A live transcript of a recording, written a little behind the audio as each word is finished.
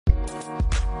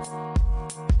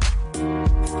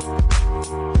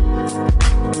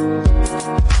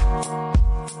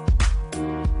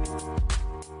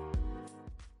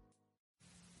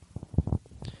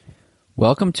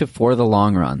Welcome to For the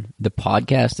Long Run, the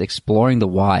podcast exploring the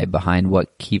why behind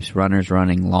what keeps runners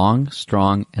running long,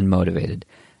 strong, and motivated.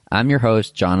 I'm your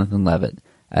host, Jonathan Levitt.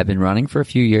 I've been running for a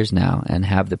few years now and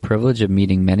have the privilege of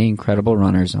meeting many incredible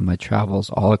runners on my travels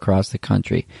all across the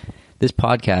country. This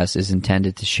podcast is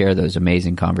intended to share those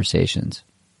amazing conversations.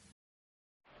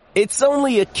 It's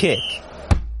only a kick,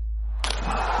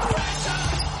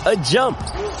 a jump,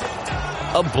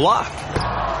 a block.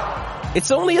 It's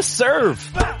only a serve.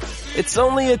 It's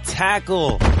only a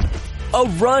tackle, a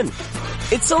run.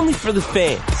 It's only for the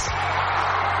fans.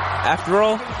 After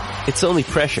all, it's only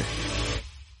pressure.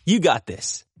 You got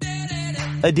this.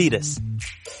 Adidas.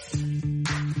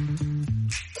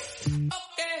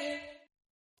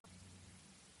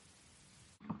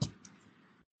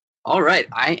 All right,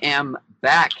 I am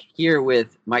back here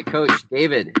with my coach,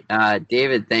 David.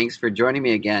 David, thanks for joining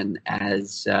me again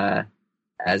as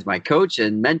my coach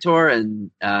and mentor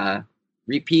and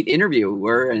repeat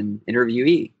interviewer and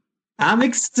interviewee.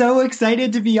 I'm so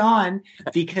excited to be on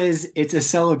because it's a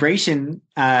celebration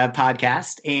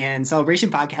podcast, and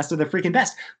celebration podcasts are the freaking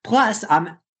best. Plus,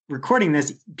 I'm recording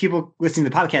this. People listening to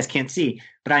the podcast can't see,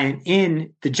 but I am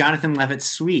in the Jonathan Levitt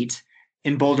suite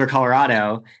in Boulder,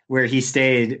 Colorado, where he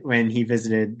stayed when he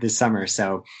visited this summer.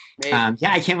 So, yeah,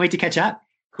 I can't wait to catch up.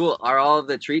 Cool. Are all of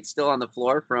the treats still on the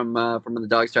floor from when the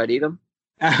dogs tried to eat them?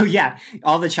 Oh, yeah.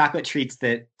 All the chocolate treats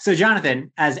that... So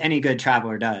Jonathan, as any good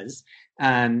traveler does,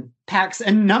 packs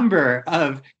a number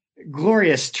of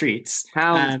glorious treats.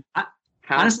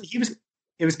 Honestly,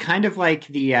 it was kind of like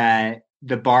the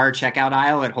bar checkout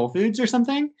aisle at Whole Foods or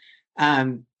something.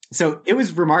 So it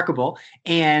was remarkable.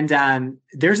 And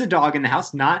there's a dog in the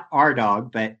house, not our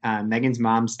dog, but Megan's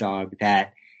mom's dog,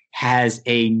 that has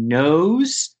a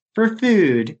nose for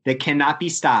food that cannot be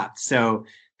stopped. So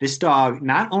this dog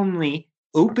not only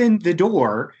opened the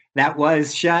door that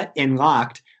was shut and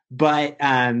locked, but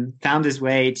found his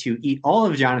way to eat all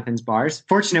of Jonathan's bars.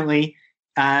 Fortunately,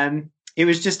 it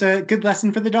was just a good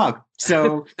lesson for the dog.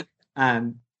 So,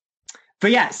 but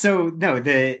yeah, so no,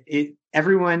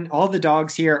 everyone, all the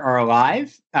dogs here are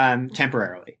alive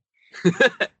temporarily.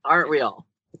 Aren't we all?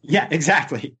 Yeah,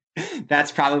 exactly.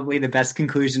 That's probably the best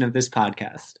conclusion of this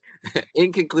podcast.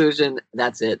 In conclusion,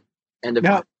 that's it. End of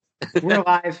No, we're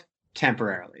alive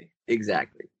temporarily.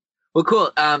 Exactly. Well,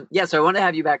 cool. So I want to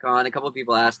have you back on. A couple of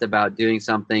people asked about doing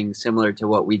something similar to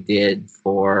what we did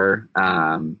for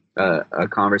a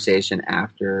conversation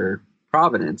after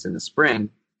Providence in the spring.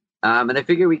 And I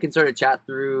figure we can sort of chat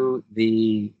through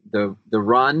the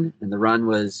run, and the run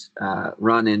was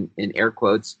run in air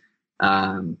quotes,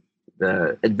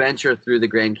 the adventure through the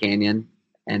Grand Canyon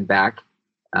and back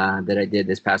that I did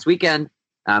this past weekend,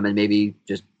 and maybe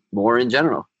just more in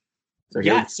general.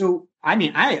 So I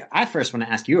mean, I first want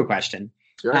to ask you a question.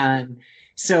 Sure.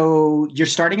 So you're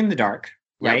starting in the dark,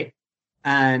 right?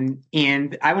 Yep.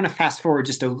 And I want to fast forward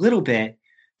just a little bit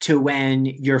to when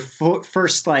you're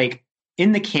first like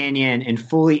in the canyon and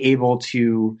fully able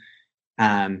to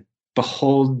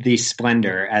behold the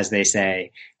splendor, as they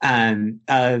say,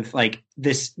 of like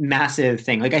this massive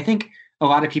thing. Like I think a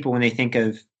lot of people, when they think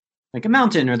of like a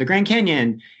mountain or the Grand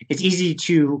Canyon, it's easy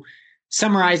to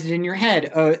summarize it in your head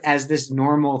as this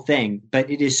normal thing, but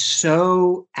it is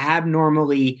so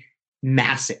abnormally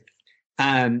massive.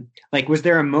 Like, was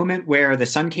there a moment where the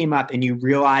sun came up and you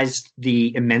realized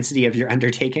the immensity of your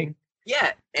undertaking?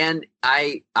 Yeah, and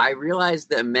I realized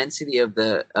the immensity of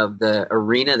the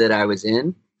arena that I was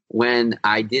in when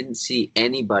I didn't see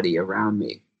anybody around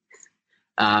me.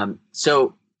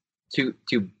 So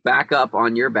to back up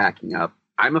on your backing up,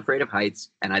 I'm afraid of heights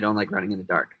and I don't like running in the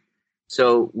dark.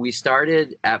 So we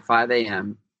started at 5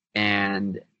 a.m.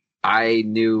 and I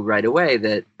knew right away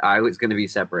that I was going to be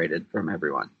separated from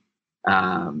everyone.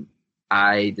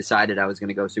 I decided I was going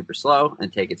to go super slow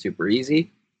and take it super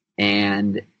easy.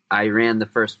 And I ran the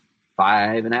first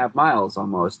 5.5 miles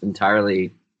almost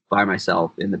entirely by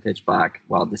myself in the pitch black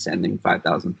while descending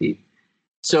 5,000 feet.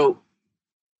 So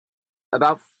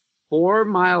about 4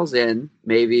 miles in,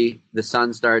 maybe the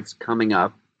sun starts coming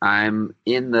up. I'm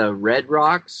in the Red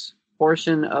Rocks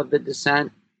portion of the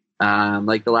descent,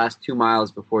 like the last 2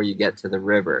 miles before you get to the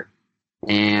river.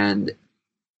 And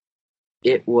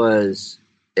it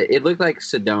looked like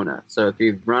Sedona. So if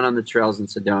you've run on the trails in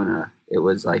Sedona, it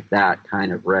was like that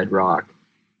kind of red rock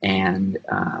and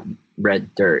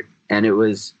red dirt. And it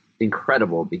was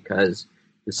incredible because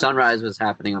the sunrise was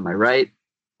happening on my right.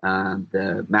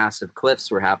 The massive cliffs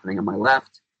were happening on my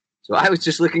left. So I was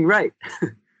just looking right.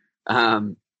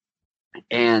 And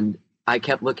I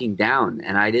kept looking down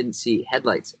and I didn't see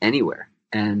headlights anywhere,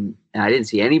 and I didn't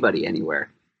see anybody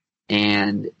anywhere.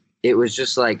 And it was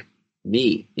just like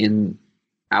me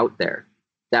out there.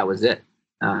 That was it.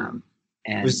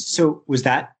 Was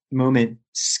that moment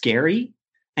scary?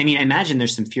 I mean, I imagine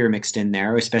there's some fear mixed in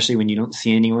there, especially when you don't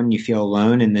see anyone, you feel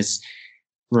alone in this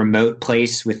remote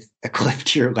place with a cliff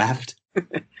to your left.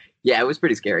 Yeah, it was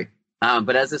pretty scary.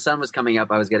 But as the sun was coming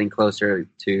up, I was getting closer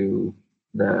to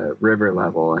the river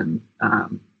level, and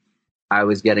I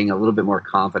was getting a little bit more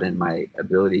confident in my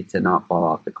ability to not fall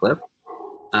off the cliff.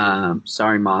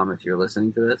 Sorry, Mom, if you're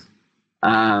listening to this.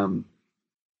 And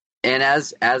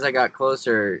as I got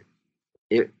closer,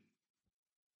 it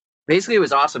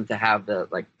was awesome to have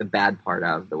the bad part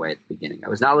out of the way at the beginning. I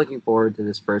was not looking forward to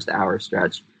this first hour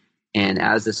stretch. And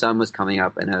as the sun was coming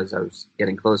up and as I was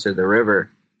getting closer to the river,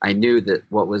 I knew that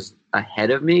what was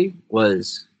ahead of me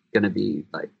was going to be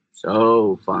like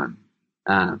so fun.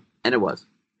 And it was.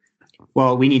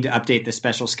 Well, we need to update the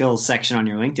special skills section on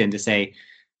your LinkedIn to say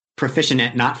proficient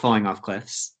at not falling off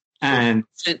cliffs.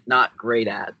 Not great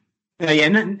at.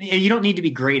 You don't need to be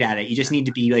great at it. You just need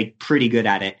to be like pretty good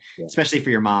at it, especially for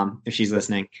your mom if she's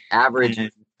listening. Average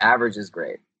is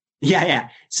great. Yeah.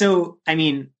 So, I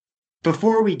mean,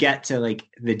 before we get to like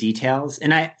the details,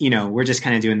 and we're just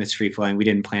kind of doing this free flowing. We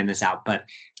didn't plan this out, but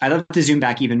I'd love to zoom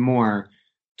back even more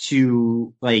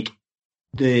to like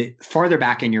the farther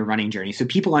back in your running journey, so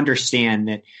people understand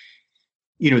that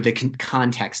the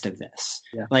context of this.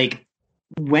 Yeah. Like,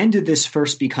 when did this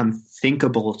first become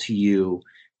thinkable to you?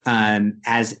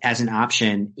 As an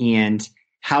option, and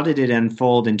how did it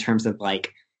unfold in terms of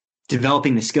like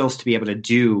developing the skills to be able to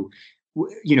do,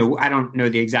 I don't know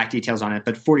the exact details on it,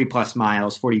 but 40 plus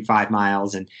miles, 45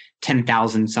 miles and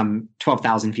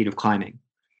 12,000 feet of climbing.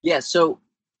 Yeah. So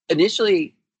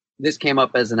initially this came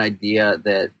up as an idea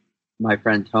that my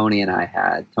friend Tony and I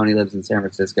had. Tony lives in San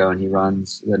Francisco and he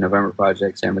runs the November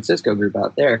Project San Francisco group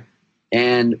out there.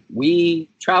 And we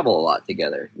travel a lot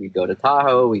together. We go to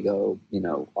Tahoe. We go,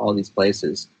 all these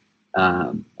places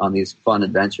on these fun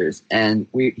adventures. And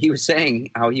he was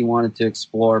saying how he wanted to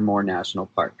explore more national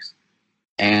parks.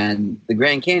 And the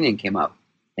Grand Canyon came up.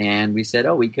 And we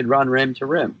said, we could run rim to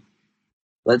rim.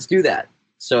 Let's do that.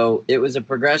 So it was a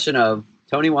progression of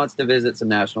Tony wants to visit some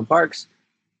national parks.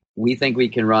 We think we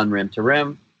can run rim to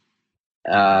rim.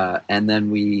 And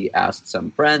then we asked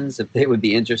some friends if they would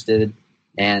be interested.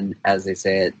 And as they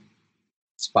say, it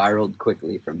spiraled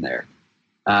quickly from there.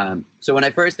 So when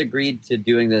I first agreed to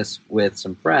doing this with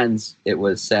some friends, it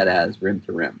was set as rim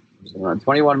to rim. It was going to run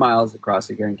 21 miles across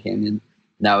the Grand Canyon.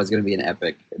 And that was going to be an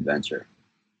epic adventure.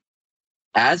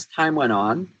 As time went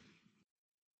on,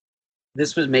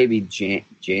 this was maybe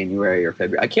January or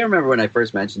February. I can't remember when I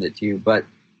first mentioned it to you, but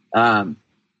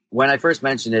when I first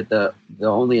mentioned it, the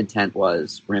only intent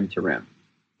was rim to rim.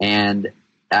 And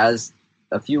as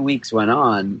a few weeks went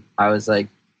on, I was like,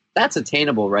 that's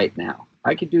attainable right now.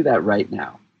 I could do that right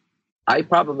now. I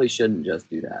probably shouldn't just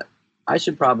do that. I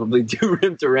should probably do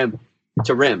rim to rim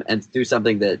and do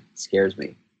something that scares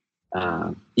me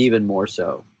even more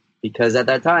so. Because at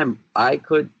that time, I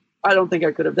don't think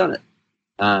I could have done it.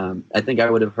 I think it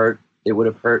would have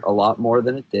hurt a lot more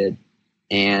than it did.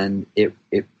 And it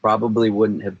probably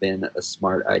wouldn't have been a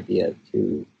smart idea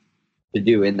to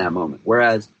do in that moment.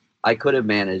 Whereas I could have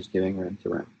managed doing rim to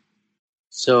rim.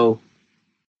 So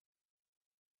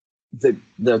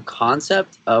the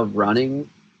concept of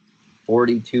running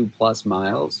 42 plus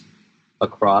miles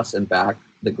across and back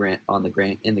in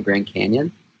the Grand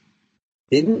Canyon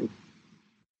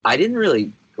I didn't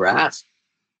really grasp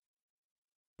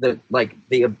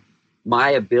my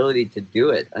ability to do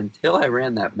it until I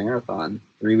ran that marathon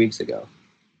 3 weeks ago.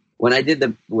 When I did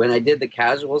the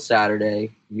casual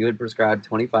Saturday, you had prescribed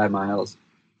 25 miles.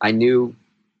 I knew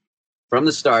from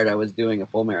the start I was doing a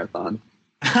full marathon,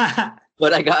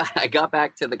 but I got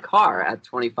back to the car at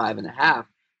 25 and a half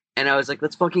and I was like,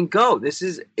 let's fucking go. This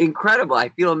is incredible. I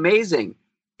feel amazing.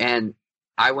 And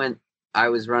I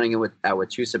was running it at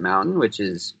Wachusett Mountain, which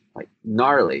is like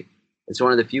gnarly. It's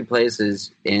one of the few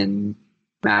places in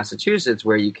Massachusetts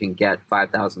where you can get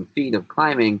 5,000 feet of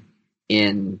climbing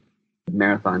in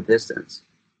marathon distance.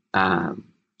 So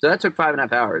that took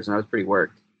 5.5 hours and I was pretty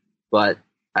worked, but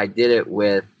I did it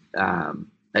with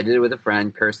a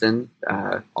friend, Kirsten,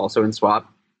 also in SWAP,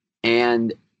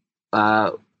 and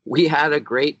we had a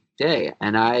great day.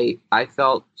 And I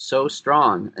felt so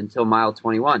strong until mile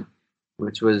 21,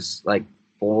 which was like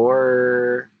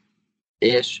 4+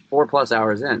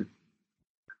 hours in.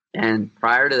 And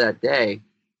prior to that day,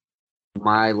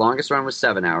 my longest run was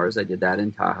 7 hours. I did that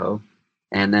in Tahoe,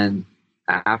 and then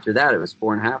after that, it was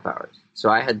 4.5 hours. So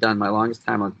I had done my longest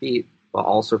time on feet while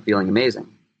also feeling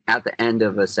amazing at the end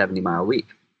of a 70-mile week.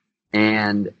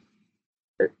 And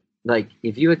like,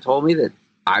 if you had told me that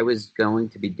I was going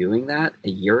to be doing that a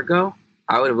year ago,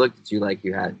 I would have looked at you like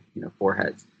you had, 4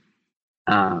 heads.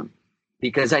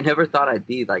 Because I never thought I'd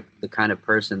be like the kind of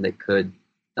person that could,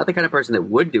 not the kind of person that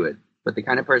would do it, but the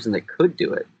kind of person that could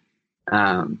do it.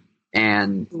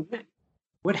 And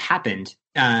what happened,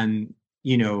 in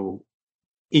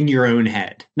your own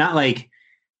head? Not like,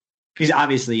 because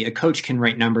obviously a coach can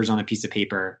write numbers on a piece of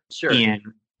paper, sure, and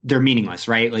they're meaningless,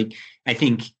 right? Like, I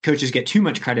think coaches get too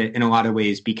much credit in a lot of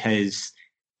ways because,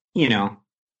 it's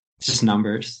just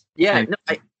numbers. Yeah,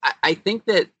 Like, no, I think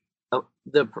that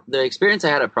the experience I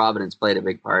had at Providence played a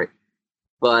big part,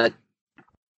 but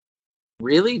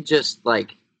really just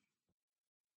like,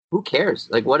 who cares?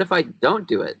 Like, what if I don't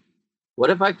do it? What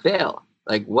if I fail?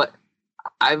 Like, what?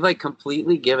 I've like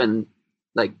completely given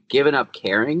up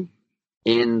caring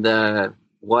in the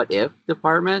what if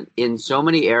department in so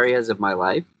many areas of my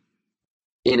life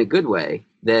in a good way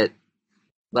that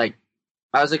like,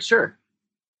 I was like, sure,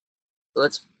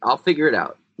 I'll figure it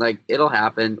out. Like, it'll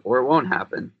happen or it won't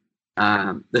happen.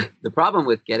 The problem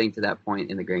with getting to that point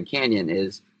in the Grand Canyon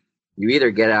is you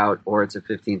either get out or it's a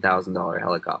 $15,000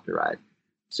 helicopter ride.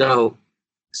 So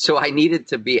I needed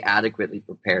to be adequately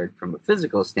prepared from a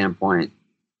physical standpoint.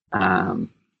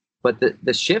 But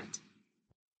the shift,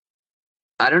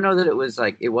 I don't know that it was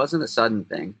like, it wasn't a sudden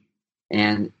thing.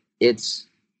 And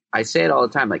I say it all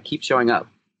the time, like, keep showing up.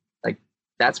 Like,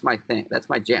 that's my thing. That's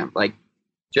my jam. Like,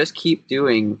 just keep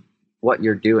doing what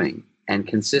you're doing and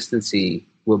consistency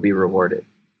will be rewarded.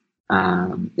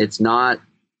 It's not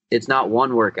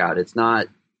one workout. It's not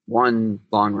one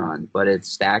long run, but it's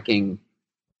stacking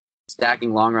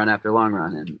long run after long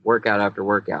run and workout after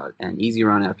workout and easy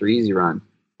run after easy run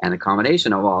and a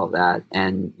combination of all of that.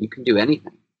 And you can do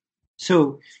anything.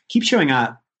 So keep showing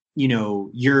up, you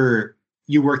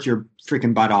work your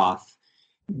freaking butt off.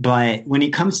 But when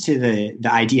it comes to the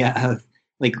idea of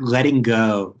like letting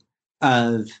go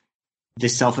of the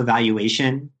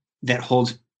self-evaluation that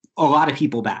holds a lot of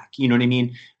people back, you know what I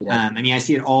mean? Yeah. I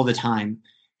see it all the time.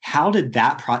 How did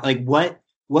that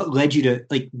what led you to,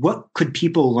 like, what could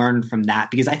people learn from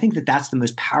that? Because I think that that's the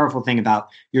most powerful thing about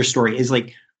your story is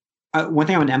like, one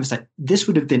thing I want to emphasize, this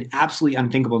would have been absolutely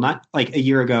unthinkable, not like a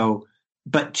year ago,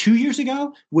 but 2 years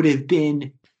ago would have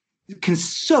been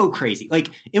so crazy. Like,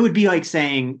 it would be like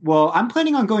saying, well, I'm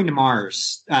planning on going to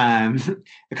Mars a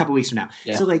couple weeks from now.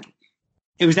 Yeah. So like,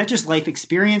 was that just life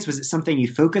experience? Was it something you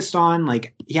focused on?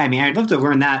 Like, yeah, I'd love to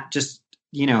learn that just,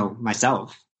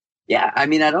 myself. Yeah. I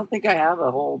don't think I have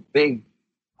a whole big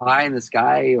pie in the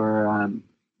sky or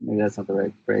maybe that's not the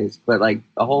right phrase, but like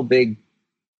a whole big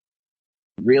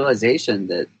realization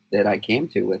that I came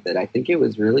to with it. I think it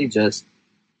was really just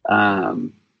a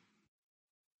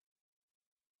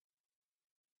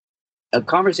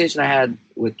conversation I had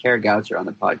with Kara Goucher on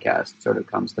the podcast sort of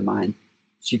comes to mind.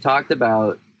 She talked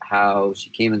about how she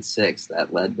came in 6th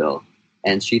at Leadville,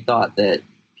 and she thought that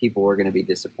people were going to be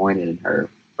disappointed in her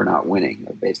for not winning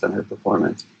based on her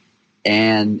performance.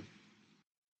 And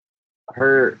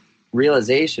her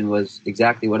realization was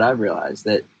exactly what I've realized,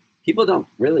 that people don't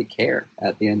really care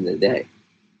at the end of the day.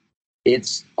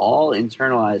 It's all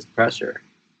internalized pressure.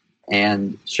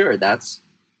 And sure, that's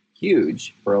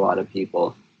huge for a lot of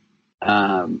people.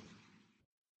 But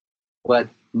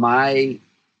my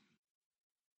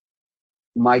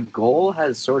goal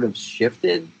has sort of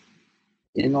shifted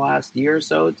in the last year or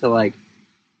so to like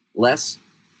less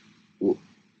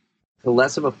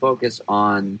of a focus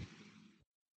on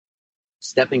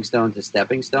stepping stone to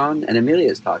stepping stone. And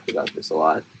Amelia's talked about this a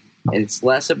lot. And it's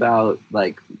less about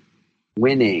like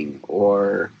winning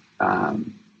or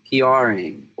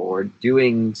PRing or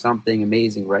doing something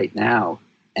amazing right now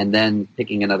and then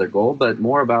picking another goal, but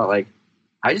more about like,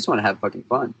 I just want to have fucking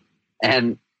fun.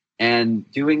 And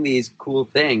doing these cool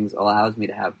things allows me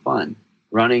to have fun.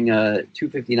 Running a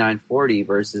 2:59.40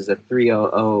 versus a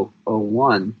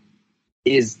 3:00.01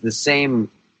 is the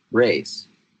same race,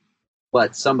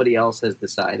 but somebody else has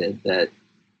decided that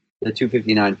the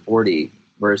 2:59.40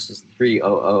 versus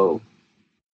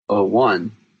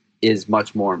 3:00.01 is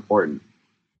much more important.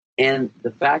 And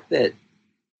the fact that,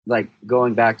 like,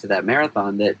 going back to that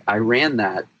marathon, that I ran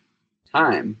that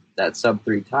time, that sub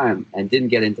 3 time, and didn't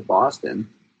get into Boston,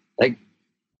 like,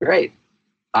 great.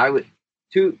 I would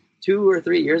 2 or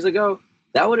 3 years ago,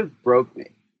 that would have broke me.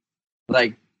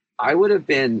 Like,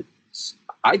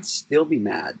 I'd still be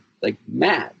mad, like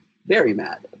mad, very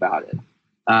mad about it.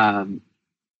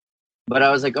 But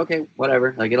I was like, okay,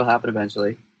 whatever, like it'll happen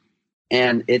eventually.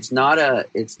 And it's not a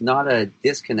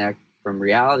disconnect from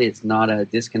reality. It's not a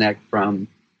disconnect from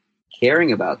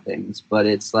caring about things, but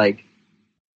it's like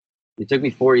it took me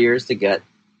 4 years to get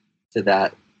to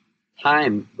that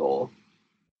time goal.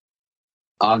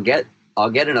 I'll get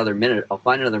another minute. I'll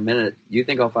find another minute. You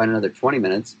think I'll find another 20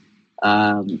 minutes?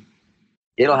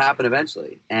 It'll happen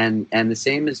eventually. And the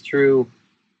same is true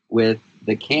with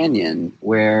the canyon,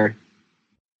 where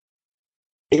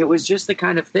it was just the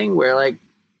kind of thing where like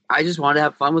I just wanted to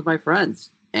have fun with my friends,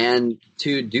 and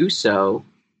to do so,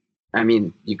 I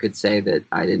mean, you could say that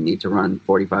I didn't need to run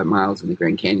 45 miles in the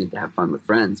Grand Canyon to have fun with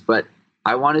friends, but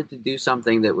I wanted to do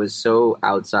something that was so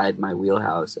outside my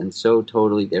wheelhouse and so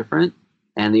totally different.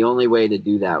 And the only way to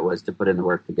do that was to put in the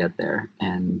work to get there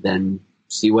and then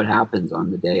see what happens on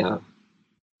the day of.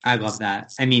 I love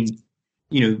that. I mean,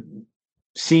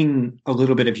 seeing a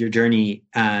little bit of your journey,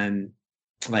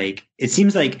 like it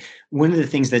seems like one of the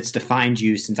things that's defined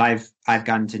you since I've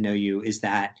gotten to know you is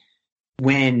that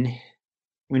when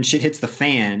shit hits the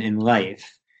fan in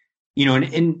life,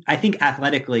 and I think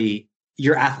athletically,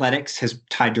 your athletics has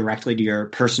tied directly to your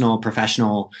personal,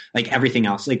 professional, like everything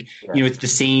else. Like, right. It's the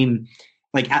same.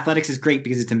 Like athletics is great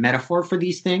because it's a metaphor for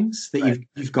these things that right.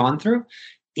 you've gone through.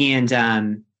 And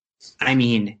I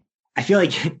mean, I feel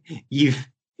like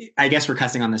I guess we're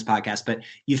cussing on this podcast, but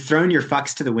you've thrown your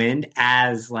fucks to the wind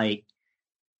as like,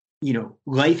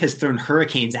 life has thrown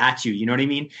hurricanes at you. You know what I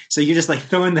mean? So you're just like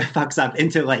throwing the fucks up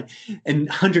into like a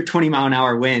 120 mile an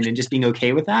hour wind and just being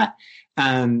okay with that.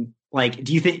 Like,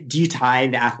 do you tie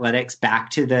the athletics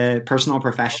back to the personal,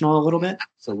 professional a little bit?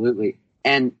 Absolutely.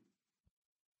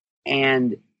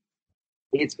 And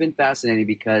it's been fascinating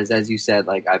because, as you said,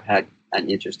 like I've had an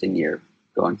interesting year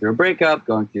going through a breakup,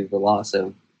 going through the loss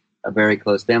of a very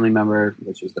close family member,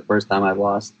 which was the first time I've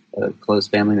lost a close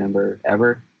family member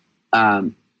ever.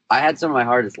 I had some of my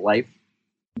hardest life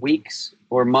weeks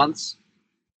or months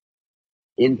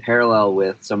in parallel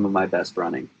with some of my best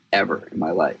running ever in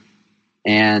my life.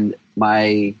 And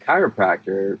my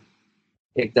chiropractor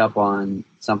picked up on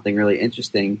something really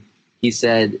interesting. He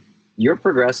said, "You're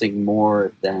progressing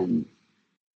more than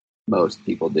most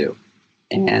people do.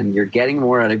 And you're getting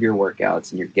more out of your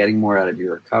workouts and you're getting more out of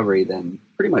your recovery than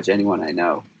pretty much anyone I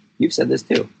know." You've said this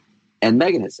too. And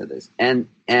Megan has said this. And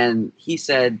he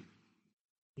said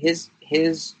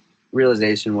his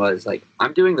realization was like,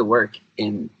 I'm doing the work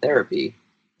in therapy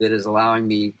that is allowing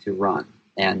me to run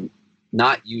and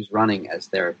not use running as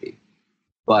therapy.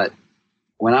 But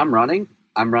when I'm running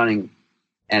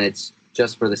and it's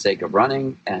just for the sake of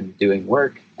running and doing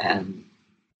work and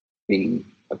being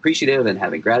appreciative and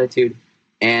having gratitude.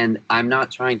 And I'm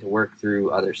not trying to work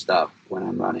through other stuff when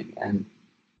I'm running. And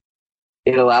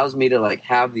it allows me to like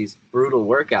have these brutal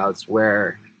workouts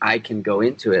where I can go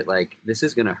into it like, this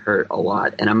is going to hurt a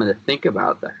lot. And I'm going to think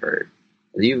about the hurt.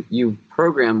 You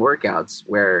program workouts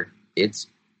where it's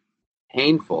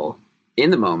painful in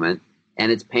the moment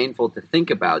and it's painful to think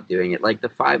about doing it. Like the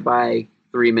 5 by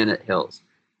 3 minute hills.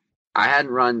 I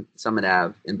hadn't run Summit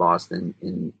Ave in Boston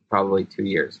in probably 2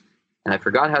 years. And I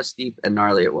forgot how steep and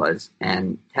gnarly it was.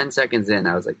 And 10 seconds in,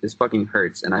 I was like, this fucking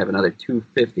hurts. And I have another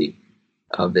 250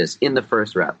 of this in the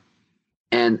first rep.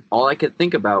 And all I could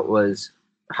think about was,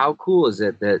 how cool is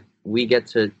it that we get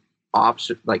to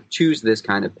choose this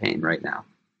kind of pain right now?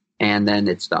 And then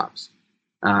it stops.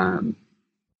 The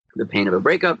pain of a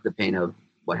breakup, the pain of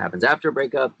what happens after a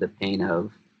breakup, the pain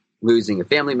of losing a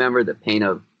family member, the pain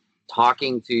of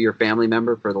talking to your family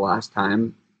member for the last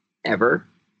time ever.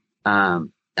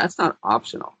 That's not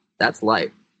optional. That's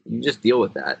life. You just deal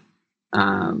with that.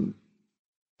 And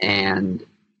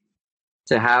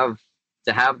to have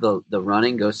the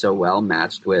running go so well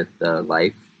matched with the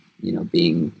life,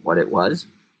 being what it was,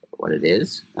 what it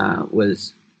is,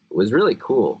 was really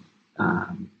cool,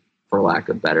 for lack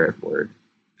of a better word.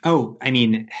 Oh, I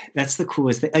mean, that's the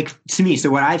coolest thing. Like to me,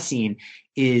 so what I've seen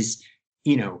is,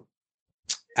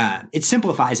 it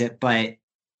simplifies it, but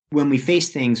when we face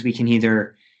things, we can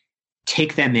either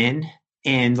take them in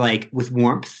and like with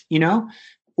warmth,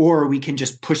 or we can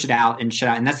just push it out and shut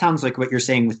out. And that sounds like what you're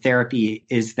saying with therapy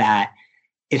is that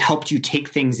it helped you take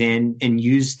things in and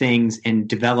use things and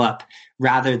develop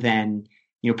rather than,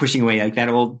 pushing away, like that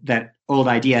old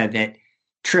idea that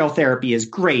trail therapy is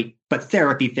great, but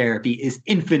therapy is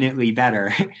infinitely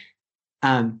better.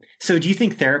 So do you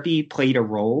think therapy played a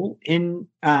role in,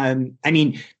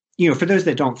 for those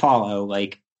that don't follow,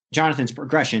 like Jonathan's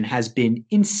progression has been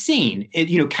insane,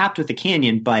 capped with the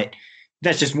canyon, but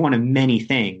that's just one of many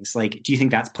things. Like, do you think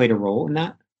that's played a role in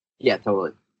that? Yeah,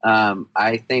 totally.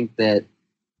 I think that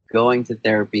going to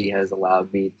therapy has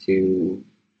allowed me to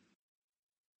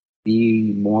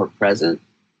be more present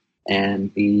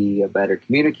and be a better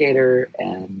communicator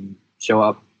and show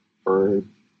up for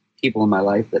people in my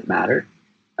life that matter.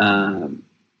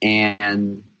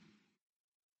 And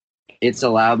it's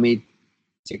allowed me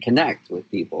to connect with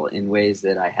people in ways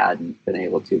that I hadn't been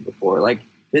able to before. Like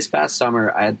this past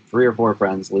summer, I had 3 or 4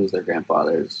 friends lose their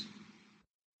grandfathers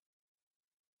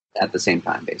at the same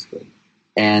time, basically.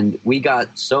 And we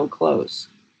got so close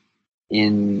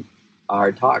in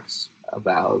our talks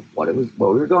about what we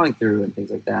were going through and things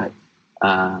like that.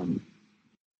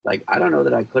 Like, I don't know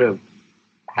that I could have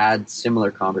had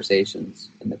similar conversations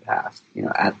in the past, you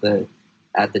know, at the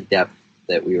depth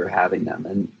that we were having them.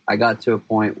 And I got to a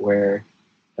point where,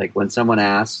 like, when someone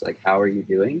asks, like, how are you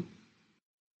doing?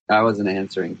 I wasn't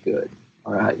answering good.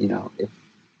 Or, you know, if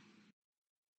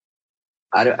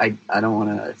I don't want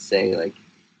to say, like,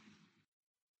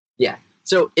 yeah.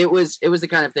 So it was the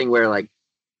kind of thing where, like,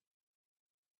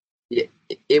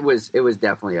 it was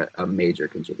definitely a major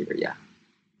contributor. Yeah.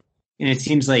 And it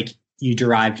seems like you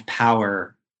derived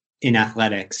power in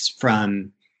athletics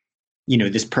from, you know,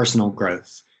 this personal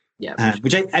growth. Yeah.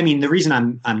 Which I mean, the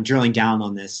reason I'm drilling down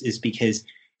on this is because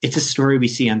it's a story we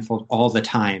see unfold all the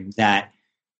time that,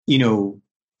 you know,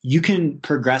 you can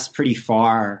progress pretty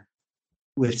far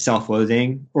with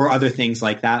self-loathing or other things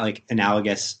like that, like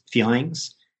analogous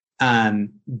feelings.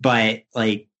 But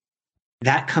like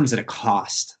that comes at a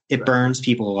cost. It burns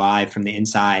people alive from the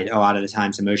inside a lot of the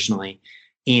times emotionally.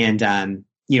 And,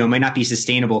 you know, it might not be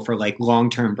sustainable for like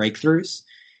long-term breakthroughs.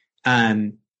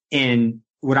 And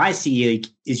what I see like,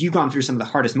 is you've gone through some of the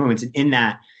hardest moments and in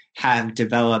that have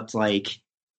developed like,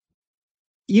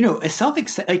 you know, it's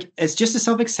just a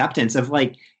self-acceptance of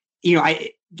like, you know,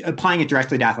 applying it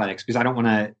directly to athletics because I don't want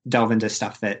to delve into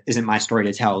stuff that isn't my story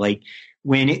to tell. Like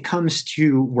when it comes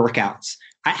to workouts,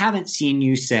 I haven't seen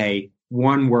you say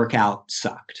one workout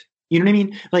sucked. You know what I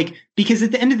mean? Like, because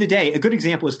at the end of the day, a good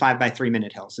example is 5x3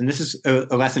 minute hills. And this is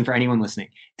a lesson for anyone listening.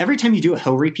 Every time you do a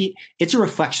hill repeat, it's a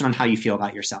reflection on how you feel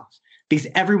about yourself because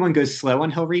everyone goes slow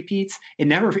on hill repeats. It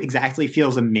never exactly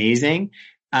feels amazing.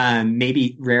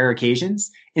 Maybe rare occasions.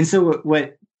 And so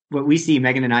what we see,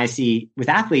 Megan and I see with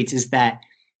athletes is that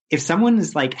if someone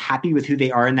is like happy with who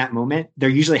they are in that moment, they're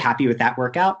usually happy with that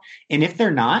workout. And if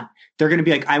they're not, they're going to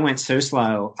be like, I went so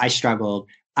slow. I struggled.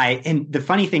 And the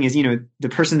funny thing is, you know, the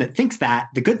person that thinks that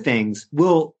the good things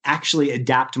will actually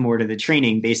adapt more to the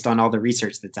training based on all the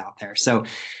research that's out there. So,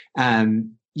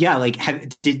 yeah, like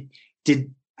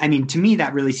I mean, to me,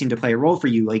 that really seemed to play a role for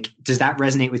you. Like, does that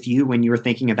resonate with you when you were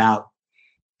thinking about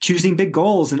choosing big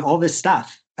goals and all this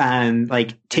stuff?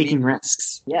 Like taking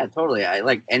risks. Yeah, totally. I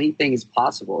like anything is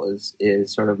possible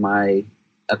is sort of my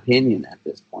opinion at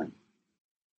this point.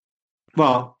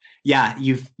 Well, yeah,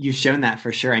 you've shown that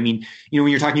for sure. I mean, you know, when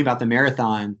you're talking about the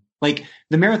marathon, like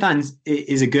the marathon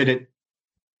is a good,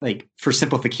 like for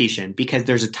simplification because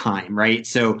there's a time, right?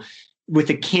 So with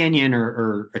a canyon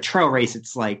or a trail race,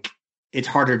 it's like, it's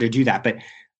harder to do that. But,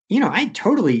 you know,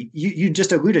 you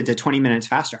just alluded to 20 minutes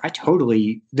faster.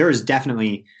 There is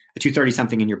definitely a 230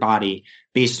 something in your body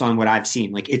based on what I've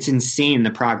seen. Like it's insane,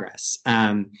 the progress.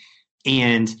 And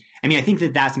I mean, I think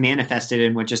that's manifested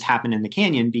in what just happened in the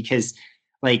canyon because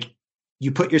like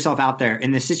you put yourself out there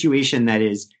in this situation that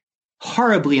is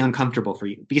horribly uncomfortable for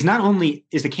you because not only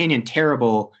is the canyon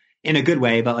terrible in a good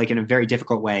way, but like in a very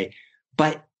difficult way,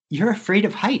 but you're afraid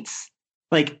of heights,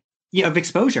 like, you know, of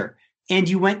exposure. And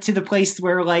you went to the place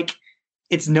where like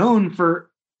it's known for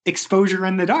exposure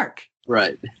in the dark.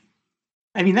 Right.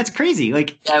 I mean, that's crazy.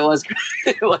 Like, yeah,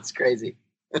 it was crazy.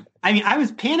 I mean, I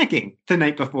was panicking the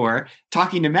night before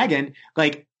talking to Megan,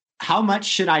 like, how much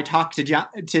should I talk to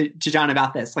John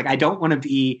about this? Like, I don't want to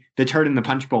be the turd in the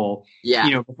punch bowl,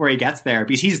 you know, before he gets there,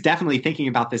 because he's definitely thinking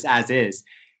about this as is.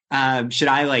 Should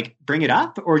I like bring it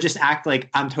up or just act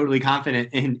like I'm totally confident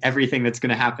in everything that's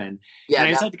going to happen? Yeah. And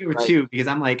I decided to go with 2 because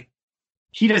I'm like,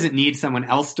 he doesn't need someone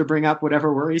else to bring up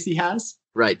whatever worries he has.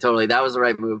 Right. Totally. That was the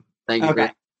right move. Thank you.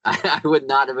 Okay. I would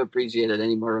not have appreciated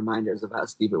any more reminders of how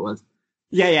steep it was.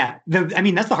 Yeah. I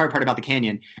mean, that's the hard part about the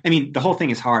canyon. I mean, the whole thing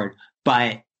is hard,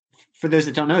 but for those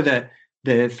that don't know,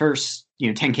 the first, you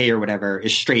know, 10K or whatever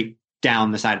is straight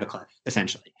down the side of a cliff,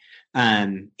 essentially.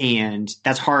 And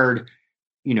that's hard,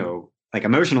 you know, like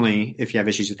emotionally if you have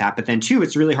issues with that. But then 2,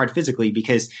 it's really hard physically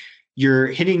because you're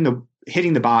hitting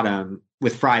the bottom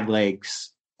with fried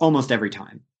legs almost every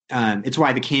time. It's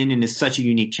why the canyon is such a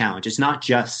unique challenge. It's not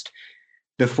just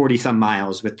the 40 some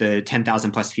miles with the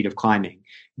 10,000 plus feet of climbing.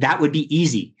 That would be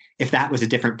easy if that was a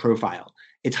different profile.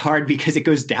 It's hard because it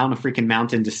goes down a freaking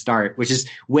mountain to start, which is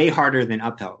way harder than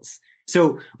uphills.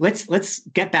 So let's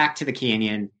get back to the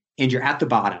canyon and you're at the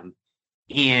bottom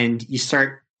and you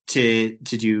start to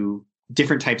do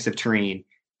different types of terrain.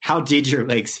 How did your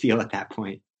legs feel at that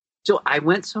point? So I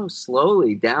went so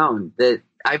slowly down that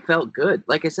I felt good.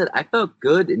 Like I said, I felt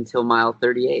good until mile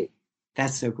 38.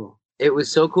 That's so cool. It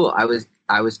was so cool.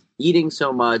 I was eating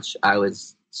so much. I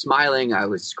was smiling. I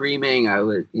was screaming. I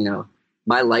was,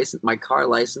 my car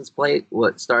license plate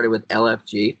started with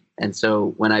LFG. And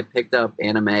so when I picked up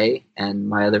Anna Mae and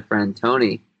my other friend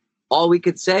Tony, all we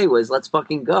could say was, let's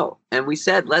fucking go. And we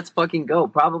said, let's fucking go,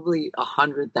 probably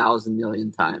 100,000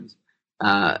 million times,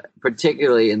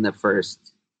 particularly in the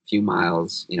first few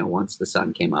miles, once the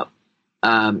sun came up.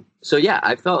 So yeah,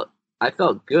 I felt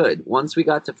good. Once we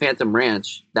got to Phantom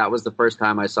Ranch, that was the first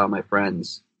time I saw my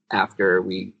friends after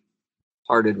we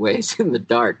parted ways in the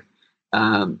dark.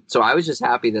 So I was just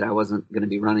happy that I wasn't going to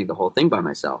be running the whole thing by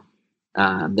myself.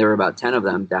 There were about 10 of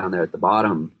them down there at the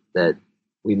bottom that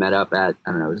we met up at,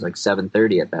 I don't know, it was like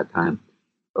 7:30 at that time,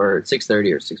 or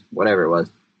 6:30 or 6, whatever it was.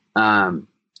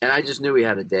 And I just knew we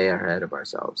had a day ahead of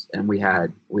ourselves, and we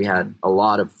had a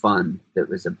lot of fun that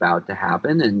was about to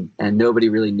happen, and nobody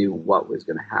really knew what was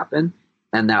going to happen.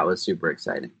 And that was super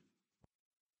exciting.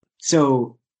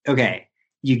 So, okay,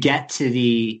 you get to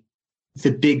the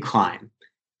big climb,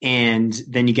 and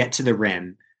then you get to the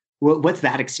rim. What's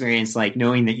that experience like,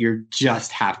 knowing that you're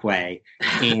just halfway,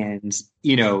 and it's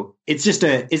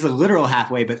a literal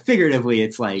halfway, but figuratively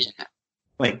it's like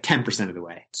 10% of the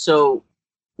way. So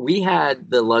we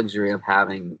had the luxury of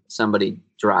having somebody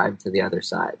drive to the other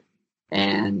side,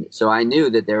 and so I knew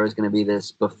that there was going to be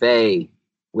this buffet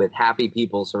with happy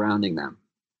people surrounding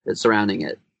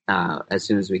it as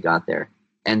soon as we got there.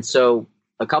 And so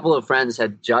a couple of friends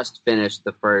had just finished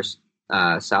the first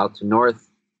south to north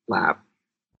lap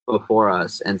before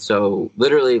us. And so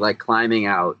literally like climbing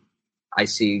out, I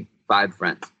see 5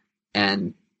 friends,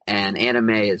 and Anna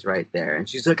Mae is right there. And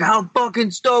she's like, how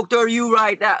fucking stoked are you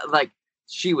right now? Like,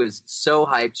 she was so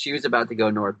hyped. She was about to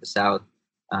go north to south.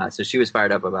 So she was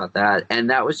fired up about that. And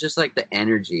that was just like the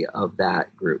energy of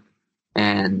that group.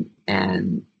 And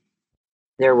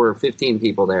there were 15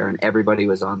 people there, and everybody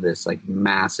was on this like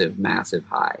massive, massive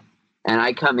high. And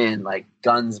I come in like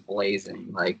guns blazing,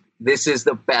 like, this is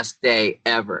the best day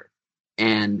ever.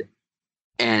 And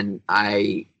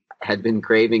I had been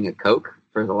craving a Coke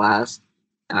for the last,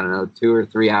 2 or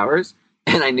 3 hours.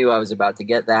 And I knew I was about to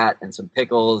get that, and some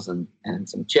pickles and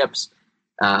some chips.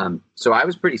 So I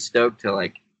was pretty stoked to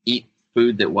like eat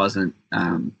food that wasn't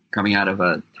coming out of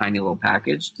a tiny little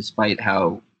package, despite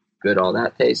how good all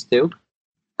that tastes too.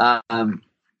 And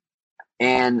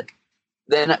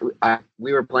then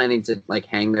we were planning to like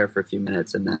hang there for a few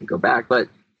minutes and then go back. But to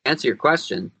answer your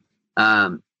question,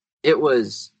 it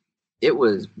was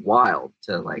wild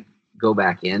to like go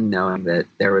back in knowing that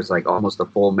there was like almost a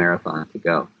full marathon to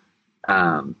go.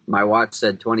 My watch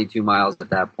said 22 miles at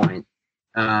that point.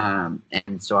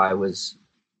 And so I was,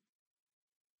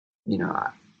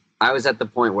 I was at the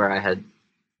point where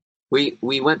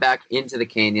we went back into the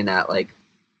canyon at like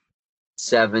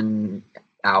 7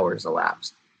 hours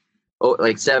elapsed. Oh,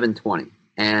 like 7:20.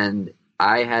 And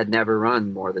I had never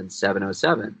run more than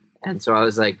 7:07. And so I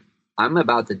was like, I'm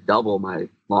about to double my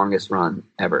longest run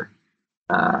ever,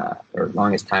 or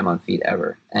longest time on feet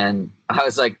ever. And I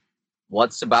was like,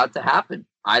 what's about to happen?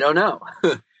 I don't know.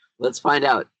 Let's find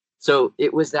out. So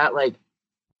it was that like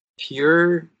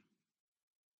pure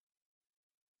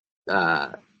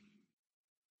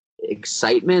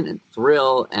excitement and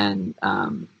thrill and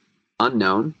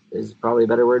unknown is probably a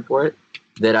better word for it,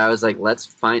 that I was like, let's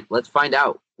find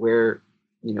out where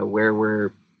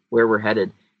we're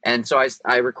headed. And so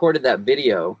I recorded that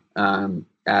video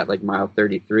at like mile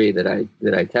 33 that I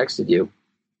texted you.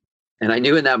 And I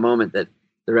knew in that moment that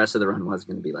the rest of the run was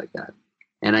going to be like that.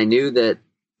 And I knew that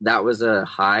was a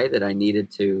high that I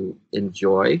needed to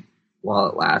enjoy while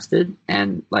it lasted.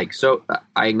 And like, so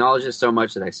I acknowledged it so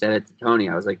much that I said it to Tony.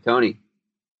 I was like, Tony,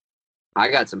 I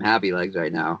got some happy legs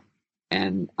right now,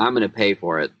 and I'm going to pay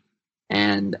for it.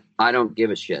 And I don't give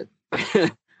a shit.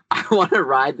 I want to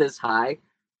ride this high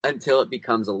until it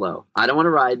becomes a low. I don't want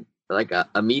to ride like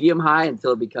a medium high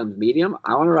until it becomes medium.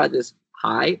 I want to ride this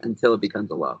high until it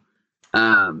becomes a low.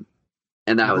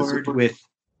 And that was with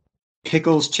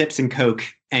pickles, chips, and Coke.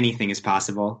 Anything is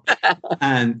possible.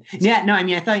 Yeah, no, I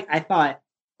mean, I thought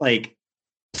like,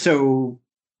 so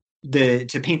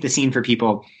to paint the scene for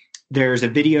people, there's a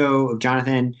video of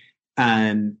Jonathan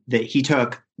that he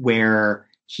took where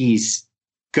he's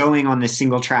going on this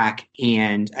single track,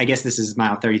 and I guess this is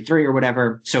mile 33 or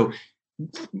whatever. So,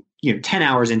 10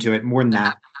 hours into it, more than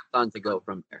that. Fun to go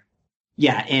from there.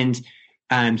 Yeah, and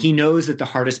he knows that the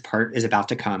hardest part is about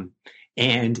to come,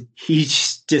 and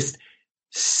he's just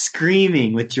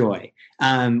screaming with joy.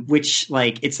 which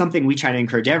like it's something we try to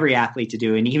encourage every athlete to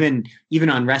do. And even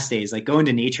on rest days, like go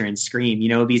into nature and scream,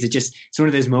 because it's one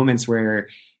of those moments where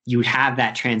you have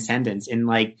that transcendence. And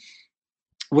like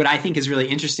what I think is really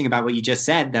interesting about what you just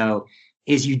said, though,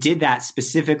 is you did that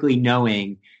specifically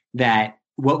knowing that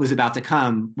what was about to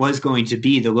come was going to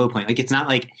be the low point. Like it's not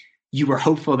like you were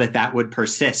hopeful that would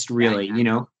persist, really,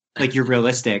 like you're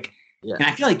realistic. Yeah. And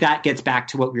I feel like that gets back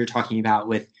to what we were talking about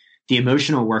with the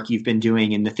emotional work you've been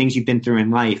doing and the things you've been through in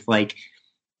life. Like,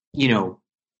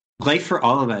 life for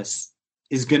all of us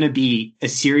is going to be a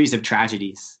series of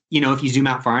tragedies. If you zoom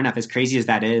out far enough, as crazy as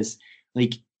that is,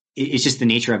 like, it's just the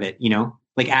nature of it,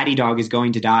 like Addie Dog is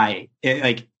going to die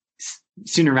like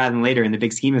sooner rather than later in the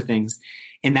big scheme of things.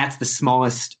 And that's the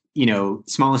smallest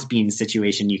beans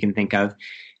situation you can think of.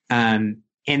 And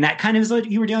that kind of is what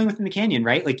you were dealing with in the canyon,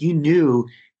 right? Like you knew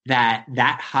that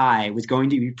high was going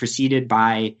to be preceded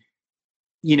by,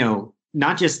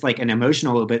 not just like an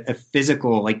emotional, but a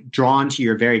physical, like drawn to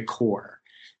your very core.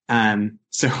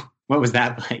 So what was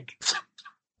that like?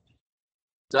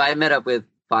 So I met up with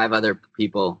 5 other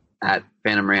people at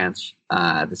Phantom Ranch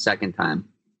the second time,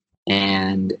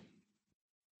 and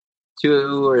 2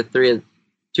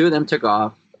 of them took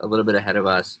off a little bit ahead of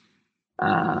us.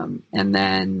 And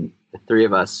then the 3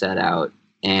 of us set out,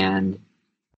 and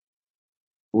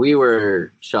we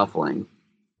were shuffling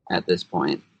at this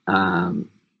point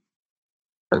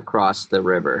across the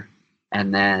river.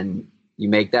 And then you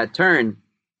make that turn,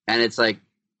 and it's like,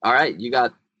 all right, you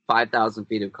got 5,000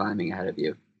 feet of climbing ahead of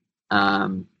you.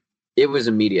 It was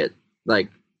immediate. Like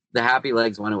the happy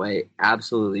legs went away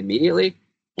absolutely immediately,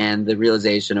 and the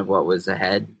realization of what was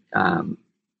ahead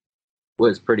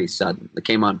was pretty sudden. It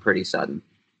came on pretty sudden.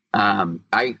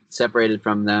 I separated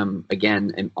from them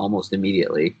again and almost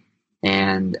immediately.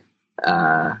 And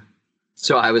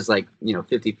so I was like,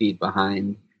 50 feet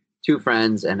behind 2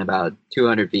 friends and about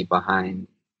 200 feet behind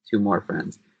 2 more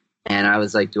friends. And I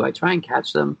was like, do I try and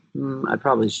catch them? I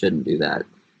probably shouldn't do that.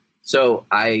 So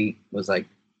I was like,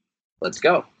 let's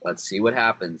go. Let's see what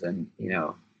happens. And,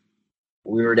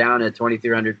 we were down at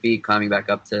 2,300 feet, climbing back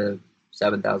up to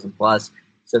 7,000 plus.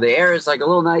 So the air is like a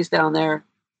little nice down there.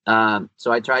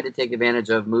 So I tried to take advantage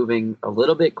of moving a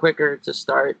little bit quicker to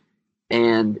start.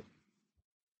 And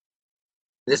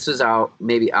this was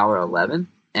maybe hour 11.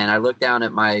 And I looked down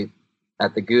at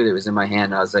the goo that was in my hand.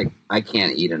 And I was like, I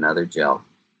can't eat another gel.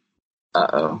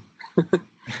 Uh-oh.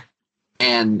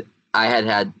 And I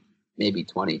had maybe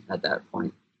 20 at that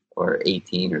point, or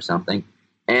 18 or something.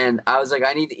 And I was like,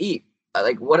 I need to eat.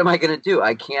 Like, what am I going to do?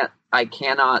 I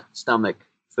cannot stomach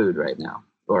food right now,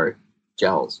 or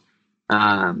gels.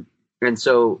 And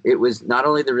so it was not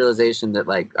only the realization that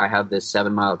like I have this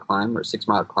 7-mile climb or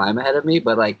 6-mile climb ahead of me,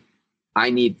 but like I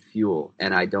need fuel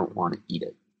and I don't want to eat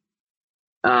it.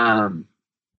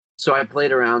 So I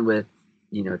played around with,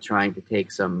 trying to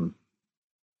take some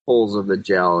pulls of the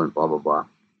gel and blah, blah, blah.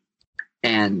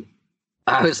 And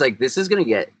I was like, this is going to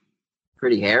get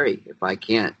pretty hairy if I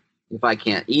can't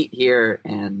eat here,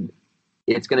 and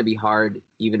it's going to be hard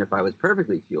even if I was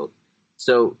perfectly fueled.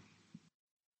 So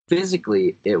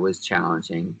physically it was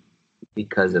challenging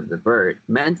because of the vert.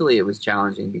 Mentally it was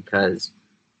challenging because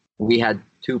we had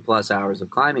 2+ hours of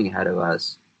climbing ahead of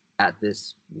us at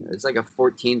this, it's like a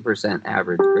 14%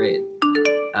 average grade.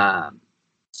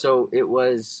 So it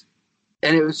was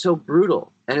so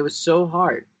brutal and it was so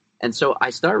hard. And so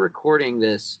I start recording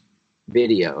this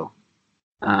video.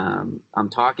 I'm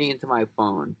talking into my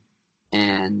phone,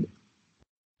 and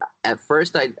at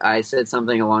first I said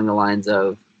something along the lines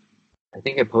of, I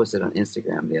think I posted on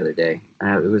Instagram the other day.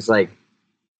 It was like,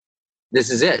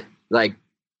 this is it. Like,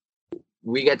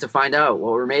 we get to find out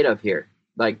what we're made of here.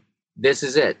 Like, this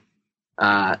is it.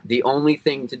 The only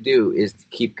thing to do is to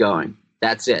keep going.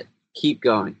 That's it. Keep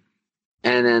going.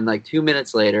 And then like 2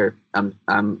 minutes later,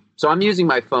 I'm using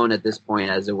my phone at this point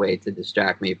as a way to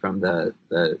distract me from the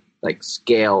like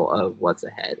scale of what's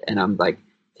ahead. And I'm like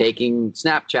taking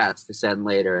Snapchats to send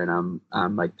later, and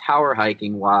I'm like power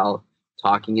hiking while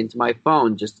talking into my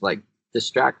phone just to like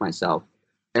distract myself.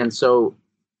 And so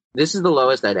this is the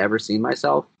lowest I'd ever seen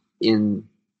myself in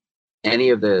any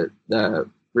of the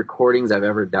recordings I've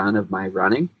ever done of my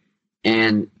running.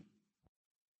 And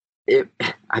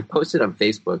I posted on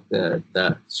Facebook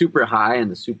the super high and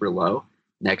the super low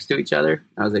next to each other.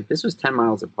 I was like, this was 10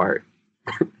 miles apart.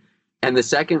 And the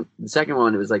second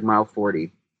one, it was like mile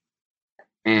 40.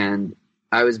 And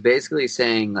I was basically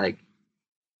saying, like,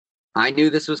 I knew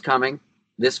this was coming.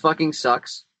 This fucking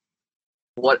sucks.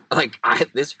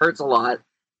 This hurts a lot.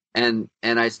 And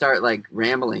I start like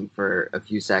rambling for a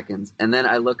few seconds. And then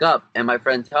I look up and my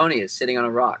friend Tony is sitting on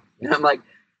a rock. And I'm like,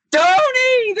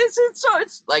 Tony, this is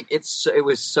so. It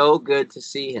was so good to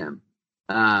see him,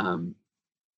 and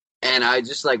I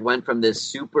just like went from this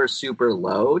super super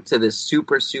low to this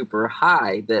super super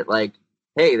high. That like,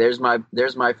 hey, there's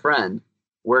my friend.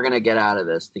 We're gonna get out of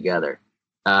this together.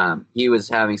 He was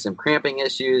having some cramping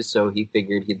issues, so he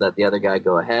figured he'd let the other guy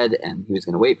go ahead, and he was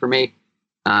gonna wait for me.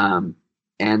 And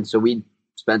so we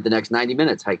spent the next 90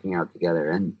 minutes hiking out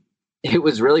together, and it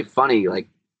was really funny. Like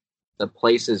the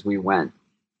places we went.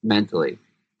 Mentally,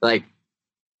 like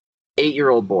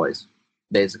 8-year-old boys,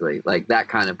 basically, like that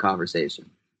kind of conversation.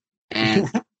 And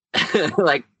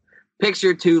like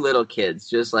picture 2 little kids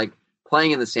just like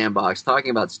playing in the sandbox, talking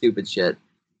about stupid shit.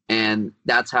 And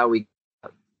that's how we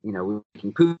were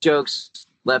making poop jokes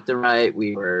left and right.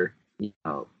 We were,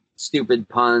 stupid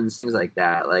puns, things like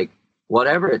that. Like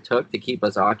whatever it took to keep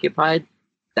us occupied,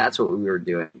 that's what we were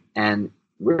doing. And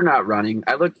we're not running.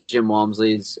 I looked at Jim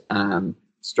Walmsley's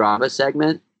Strava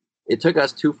segment. It took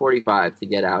us 2:45 to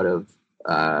get out of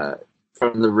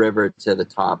from the river to the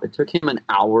top. It took him an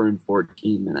hour and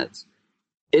 14 minutes.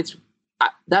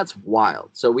 That's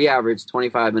wild. So we averaged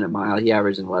 25-minute mile. He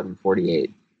averaged an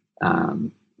 11:48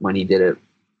 when he did it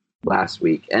last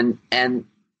week. And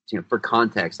for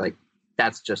context, like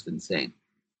that's just insane.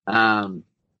 To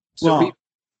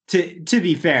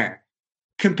be fair,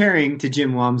 comparing to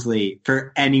Jim Walmsley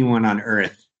for anyone on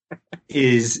earth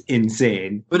is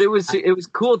insane. But it was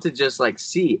cool to just like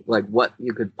see like what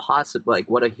you could possibly like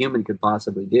what a human could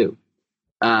possibly do.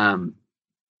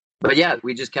 But yeah,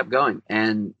 we just kept going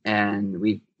and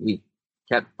we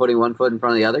kept putting one foot in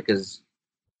front of the other because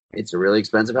it's a really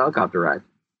expensive helicopter ride.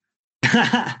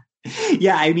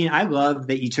 Yeah, I mean, I love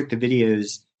that you took the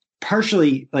videos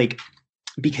partially like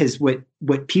because what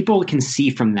people can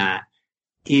see from that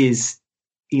is,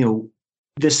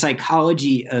 the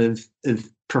psychology of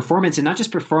performance, and not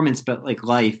just performance, but like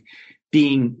life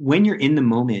being when you're in the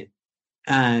moment,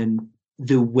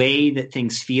 the way that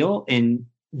things feel and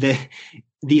the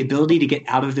ability to get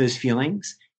out of those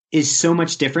feelings is so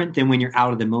much different than when you're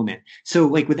out of the moment. So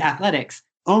like with athletics,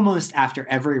 almost after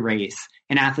every race,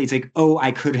 an athlete's like, oh,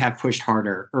 I could have pushed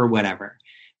harder or whatever.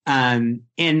 And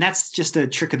that's just a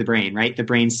trick of the brain, right? The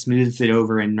brain smooths it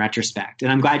over in retrospect.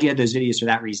 And I'm glad you had those videos for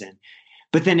that reason.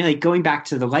 But then like going back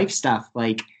to the life stuff,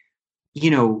 like,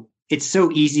 it's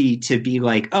so easy to be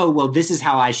like, oh, well, this is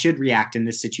how I should react in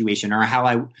this situation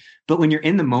or but when you're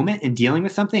in the moment and dealing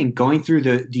with something, going through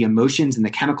the emotions and the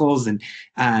chemicals and,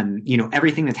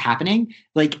 everything that's happening,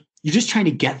 like you're just trying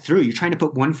to get through, you're trying to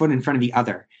put one foot in front of the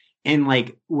other. And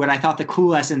like, what I thought the cool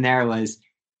lesson there is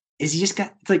you just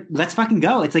it's like, let's fucking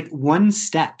go. It's like one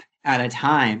step at a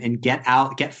time and get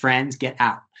out, get friends, get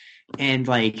out. And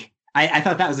like, I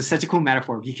thought that was such a cool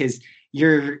metaphor because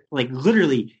you're like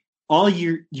literally all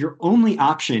your only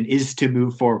option is to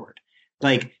move forward.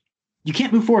 Like you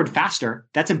can't move forward faster.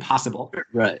 That's impossible.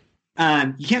 Right.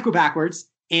 You can't go backwards.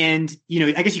 And,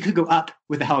 I guess you could go up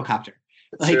with a helicopter.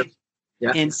 Like, sure.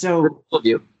 Yeah. And so,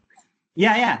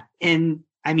 yeah. And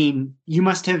I mean, you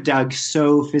must have dug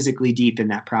so physically deep in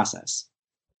that process.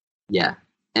 Yeah.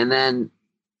 And then,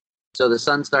 so the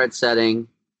sun starts setting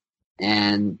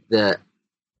and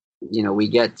we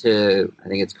get to, I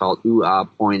think it's called Ooh-Ah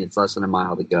Point. It's less than a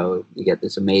mile to go. You get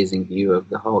this amazing view of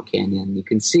the whole canyon. You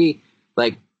can see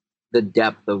like the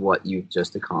depth of what you've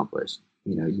just accomplished.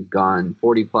 You've gone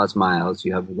 40 plus miles.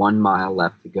 You have 1 mile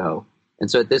left to go. And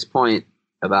so at this point,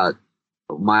 about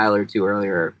a mile or two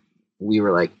earlier, we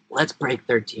were like, let's break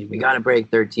 13. We got to break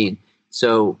 13.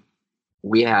 So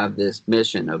we have this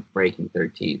mission of breaking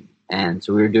 13. And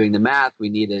so we were doing the math. We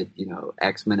needed,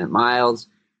 X minute miles.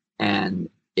 And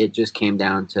it just came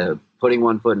down to putting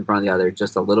one foot in front of the other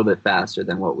just a little bit faster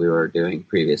than what we were doing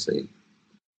previously.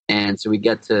 And so we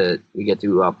get to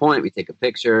a point, we take a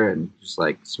picture and just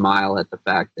like smile at the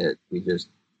fact that we just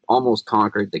almost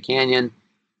conquered the canyon.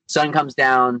 Sun comes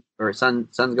down, or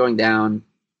sun's going down.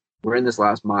 We're in this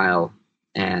last mile,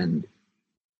 and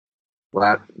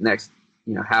next,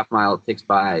 half mile ticks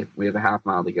by. We have a half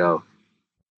mile to go,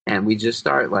 and we just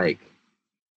start like,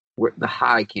 the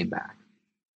high came back.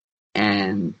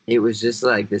 And it was just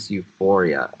like this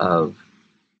euphoria of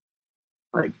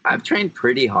like, I've trained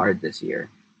pretty hard this year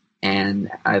and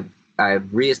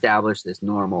I've reestablished this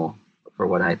normal for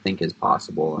what I think is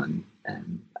possible. And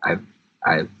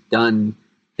I've done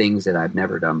things that I've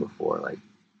never done before, like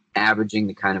averaging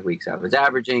the kind of weeks I was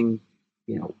averaging,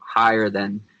 higher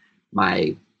than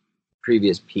my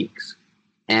previous peaks.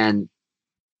 And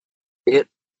I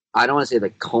don't want to say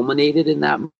that culminated in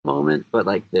that moment, but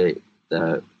like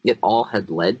it all had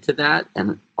led to that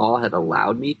and all had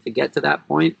allowed me to get to that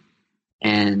point.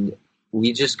 And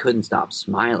we just couldn't stop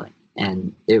smiling.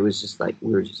 And it was just like,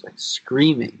 we were just like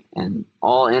screaming, and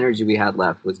all energy we had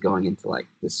left was going into like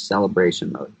this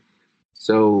celebration mode.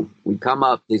 So we come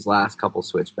up these last couple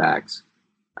switchbacks,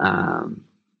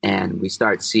 and we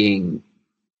start seeing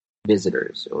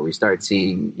visitors, or we start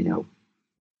seeing,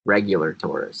 regular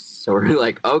tourists. So we're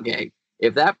like, okay,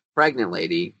 if that pregnant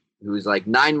lady who's like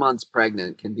 9 months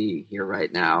pregnant can be here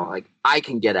right now, like I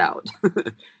can get out.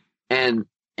 and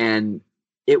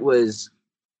it was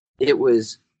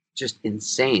just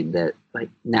insane that like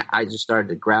now I just started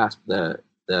to grasp the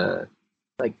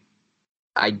like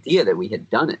idea that we had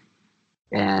done it.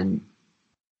 And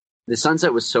the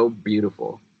sunset was so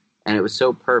beautiful, and it was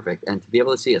so perfect. And to be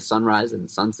able to see a sunrise and a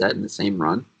sunset in the same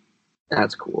run,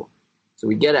 that's cool. So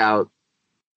we get out,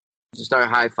 just start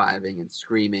high-fiving and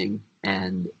screaming,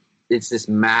 and it's this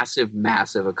massive,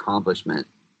 massive accomplishment.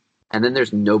 And then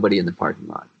there's nobody in the parking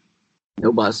lot.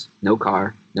 No bus, no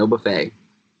car, no buffet,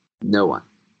 no one.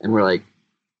 And we're like,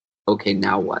 okay,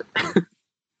 now what?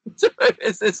 So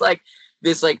it's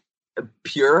this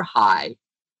pure high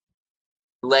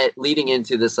leading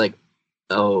into this like,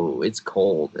 oh, it's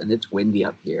cold and it's windy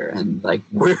up here, and like,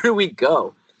 where do we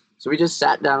go? So we just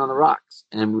sat down on the rocks,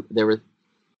 and there were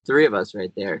 3 of us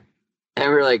right there, and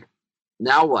we were like,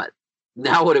 now what?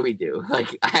 Now what do we do?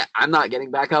 Like, I'm not getting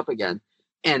back up again.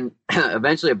 And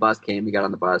eventually a bus came. We got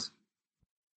on the bus,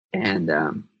 and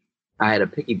I had a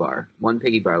picky bar, 1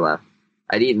 picky bar left.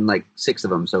 I'd eaten like 6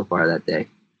 of them so far that day,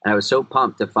 and I was so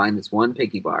pumped to find this 1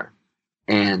 picky bar.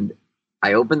 And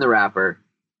I opened the wrapper,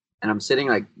 and I'm sitting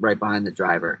like right behind the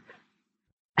driver.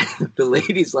 The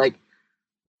lady's like,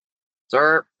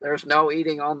 "Sir, there's no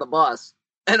eating on the bus."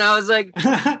 And I was like,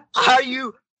 are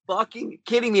you fucking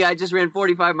kidding me? I just ran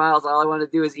 45 miles. All I want to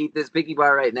do is eat this picky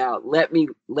bar right now. Let me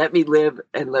live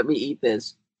and let me eat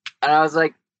this. And I was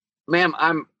like, ma'am,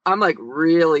 I'm like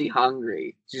really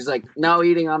hungry. She's like, no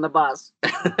eating on the bus.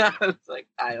 I was like,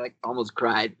 I like almost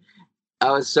cried.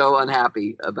 I was so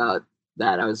unhappy about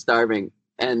that. I was starving.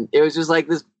 And it was just like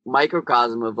this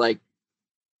microcosm of like,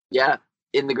 yeah,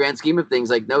 in the grand scheme of things,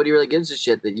 like nobody really gives a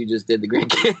shit that you just did the Grand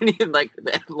Canyon. Like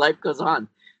life goes on.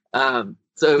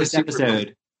 So this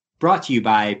episode brought to you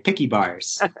by Picky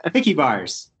Bars. Picky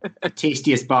Bars, the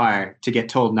tastiest bar to get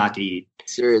told not to eat.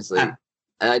 Seriously,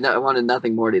 I wanted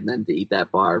nothing more than to eat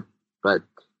that bar. But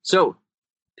so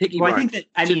Picky Bars.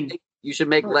 I think that you should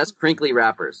make less crinkly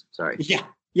wrappers. Sorry.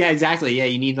 Yeah, exactly. Yeah,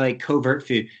 you need like covert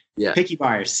food. Yeah, Picky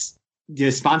Bars.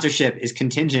 The sponsorship is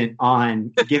contingent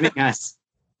on giving us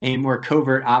a more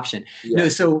covert option. Yeah. No,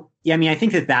 so yeah, I mean, I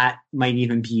think that might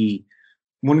even be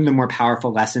one of the more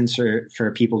powerful lessons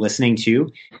for people listening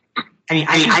too.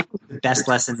 I think the best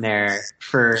lesson there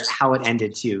for how it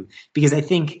ended too, because I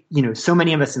think, so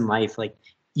many of us in life, like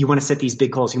you want to set these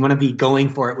big goals. You want to be going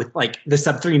for it with like the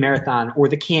sub-3 marathon or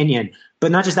the canyon,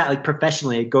 but not just that, like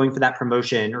professionally going for that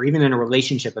promotion or even in a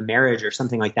relationship, a marriage or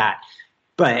something like that.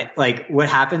 But like what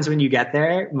happens when you get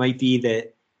there might be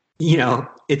that,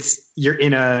 you're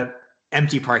in a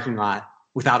empty parking lot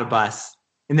without a bus,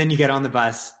 and then you get on the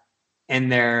bus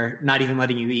and they're not even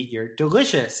letting you eat your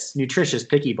delicious, nutritious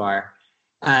picky bar.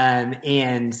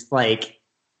 And like,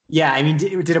 yeah, I mean,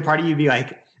 did a part of you be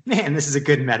like, man, this is a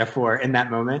good metaphor in that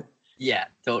moment? Yeah,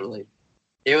 totally.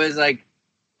 It was like,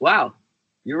 wow,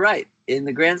 you're right. In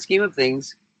the grand scheme of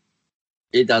things,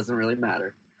 it doesn't really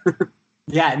matter.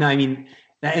 Yeah, no, I mean,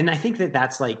 and I think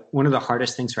that's like one of the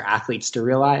hardest things for athletes to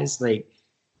realize. Like,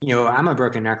 I'm a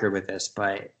broken record with this,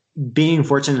 but being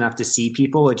fortunate enough to see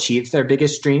people achieve their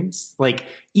biggest dreams, like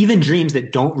even dreams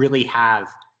that don't really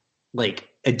have like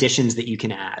additions that you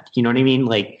can add. You know what I mean?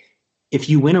 Like if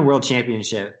you win a world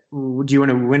championship, do you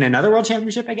want to win another world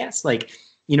championship? I guess like,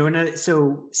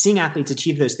 so seeing athletes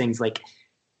achieve those things, like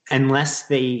unless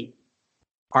they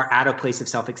are at a place of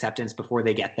self-acceptance before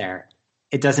they get there,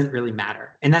 it doesn't really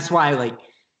matter. And that's why, like,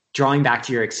 drawing back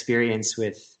to your experience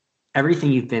with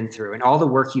everything you've been through and all the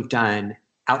work you've done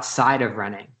outside of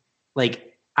running,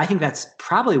 like, I think that's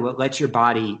probably what lets your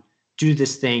body do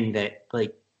this thing that,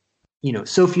 like,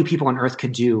 so few people on earth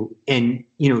could do. And,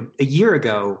 a year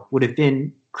ago would have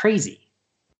been crazy.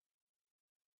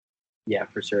 Yeah,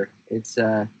 for sure. It's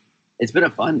been a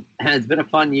fun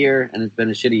year, and it's been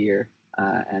a shitty year.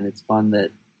 And it's fun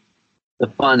that the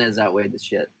fun has outweighed the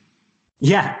shit.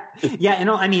 Yeah. Yeah. And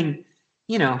I mean,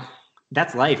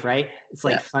 that's life, right? It's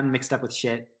like fun mixed up with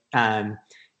shit. And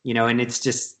it's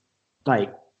just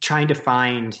like trying to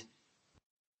find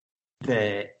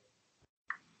the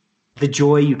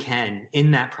joy you can in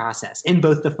that process, in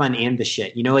both the fun and the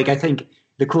shit. Like I think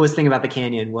the coolest thing about the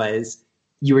canyon was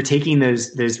you were taking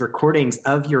those recordings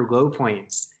of your low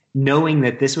points, knowing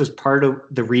that this was part of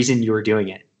the reason you were doing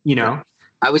it,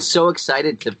 I was so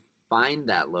excited to find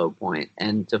that low point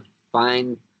and to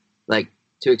find, like,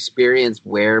 to experience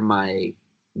where my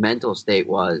mental state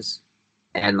was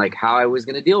and like how I was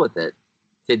going to deal with it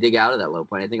to dig out of that low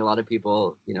point. I think a lot of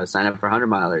people, you know, sign up for 100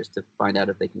 milers to find out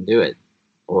if they can do it,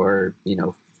 or, you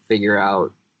know, figure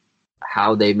out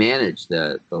how they manage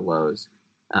the lows.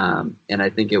 And I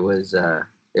think it was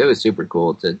super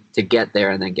cool to get there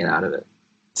and then get out of it.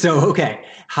 So, okay.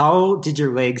 How did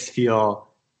your legs feel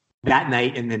that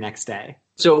night and the next day?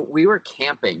 So we were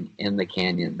camping in the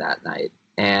canyon that night,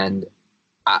 and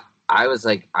I was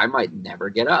like, I might never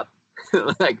get up.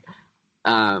 Like,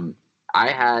 I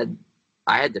had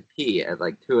to pee at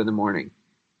like 2 a.m,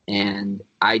 and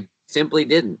I simply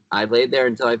didn't. I laid there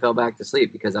until I fell back to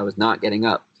sleep because I was not getting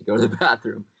up to go to the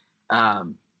bathroom.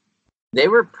 They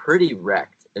were pretty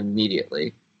wrecked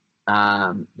immediately.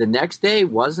 The next day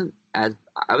wasn't as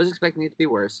I was expecting it to be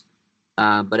worse,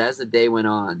 but as the day went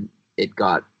on, it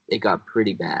got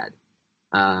pretty bad.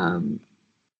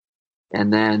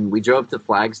 And then we drove to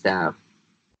Flagstaff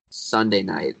Sunday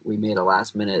night. We made a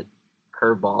last minute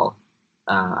curveball.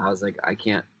 I was like, I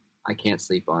can't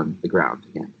sleep on the ground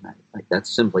again tonight. Like, that's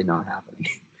simply not happening.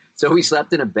 So we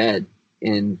slept in a bed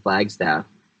in Flagstaff.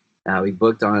 We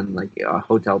booked on like a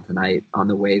Hotel Tonight on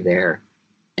the way there,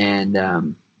 and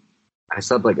I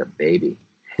slept like a baby.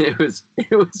 It was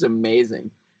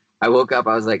amazing. I woke up.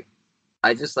 I was like,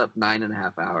 I just slept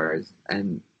 9.5 hours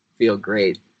and feel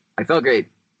great. I felt great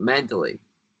mentally.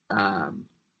 I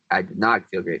did not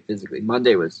feel great physically.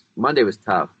 Monday was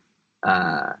tough.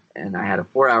 And I had a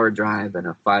 4-hour drive and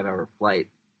a 5-hour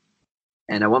flight.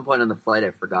 And at one point on the flight,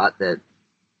 I forgot that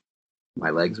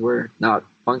my legs were not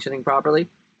functioning properly.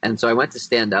 And so I went to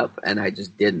stand up and I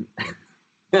just didn't.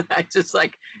 I just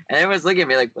and everyone's looking at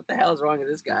me like, what the hell is wrong with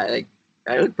this guy? Like,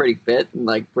 I look pretty fit and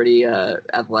like pretty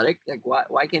athletic. Like,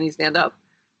 why can't he stand up?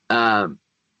 And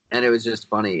it was just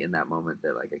funny in that moment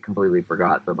that like I completely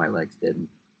forgot, but my legs didn't.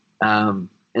 And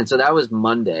so that was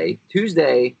Monday.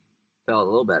 Tuesday felt a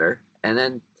little better, and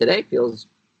then today feels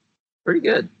pretty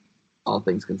good, all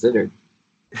things considered.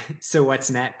 So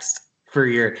what's next for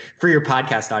your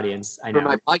podcast audience? I know. For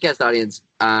my podcast audience,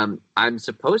 I'm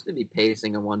supposed to be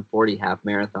pacing a 140 half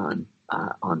marathon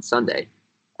on Sunday,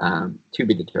 to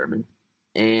be determined,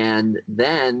 and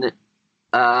then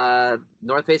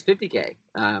North Face 50K.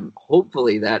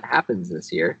 Hopefully that happens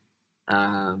this year.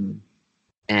 And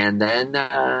then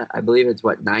I believe it's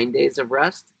 9 days of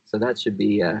rest. So that should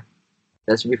be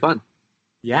fun.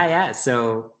 Yeah.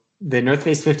 So the North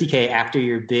Face 50K, after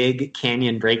your big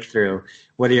canyon breakthrough,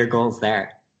 what are your goals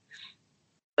there?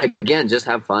 Again, just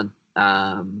have fun.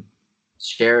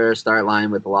 Share a start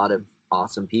line with a lot of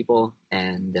awesome people,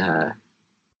 and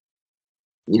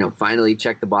finally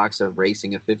check the box of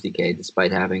racing a 50K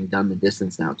despite having done the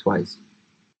distance now twice.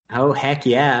 Oh, heck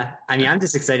yeah. I mean, I'm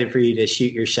just excited for you to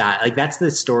shoot your shot. Like, that's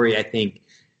the story I think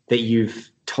that you've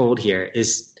told here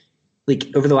is, like,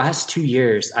 over the last 2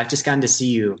 years, I've just gotten to see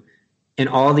you in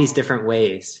all these different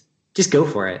ways. Just go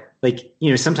for it. Like,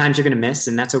 sometimes you're going to miss,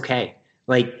 and that's okay.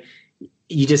 Like,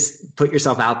 you just put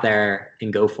yourself out there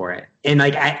and go for it. And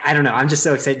like, I don't know, I'm just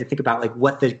so excited to think about like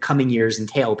what the coming years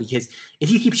entail, because if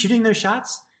you keep shooting those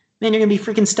shots, man, you're going to be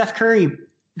freaking Steph Curry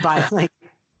by like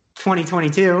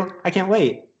 2022. I can't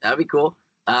wait. That'd be cool.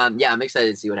 Yeah, I'm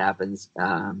excited to see what happens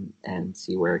and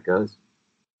see where it goes.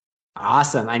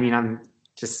 Awesome. I mean, I'm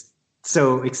just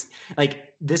so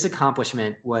like, this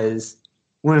accomplishment was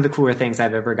one of the cooler things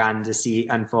I've ever gotten to see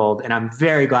unfold. And I'm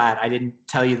very glad I didn't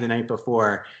tell you the night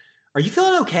before. Are you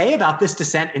feeling okay about this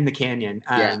descent in the canyon?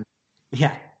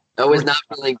 Yeah. I was not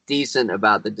feeling decent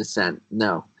about the descent.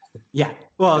 No. Yeah.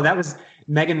 Well,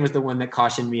 Megan was the one that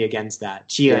cautioned me against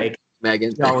that.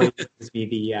 Megan always gives me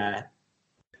the,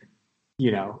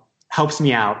 helps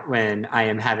me out when I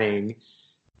am having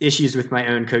issues with my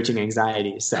own coaching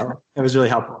anxiety. So that was really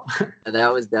helpful.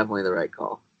 That was definitely the right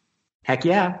call. Heck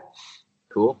yeah.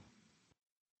 Cool.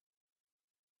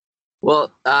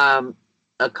 Well,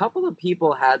 a couple of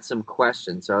people had some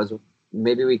questions, so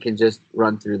maybe we can just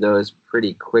run through those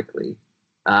pretty quickly.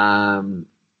 The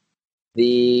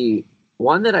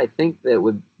one that I think that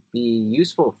would be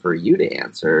useful for you to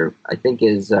answer, I think,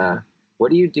 is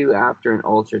what do you do after an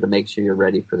ultra to make sure you're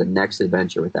ready for the next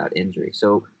adventure without injury?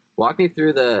 So walk me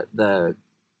through the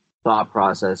thought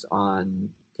process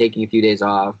on taking a few days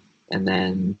off and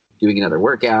then doing another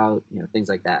workout, things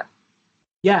like that.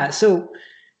 Yeah. So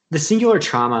the singular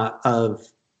trauma of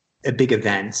a big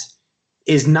event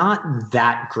is not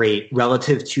that great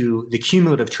relative to the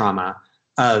cumulative trauma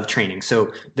of training.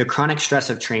 So the chronic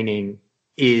stress of training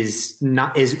is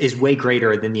way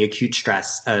greater than the acute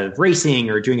stress of racing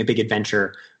or doing a big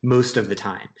adventure most of the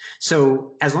time.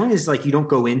 So as long as like you don't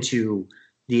go into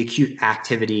the acute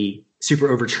activity super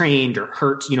overtrained or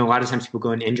hurt, a lot of times people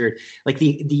go in injured, like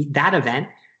that event,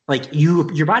 like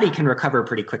your body can recover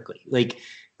pretty quickly. Like,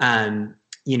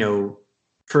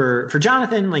 for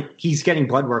Jonathan, like he's getting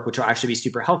blood work, which will actually be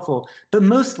super helpful, but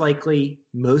most likely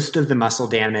almost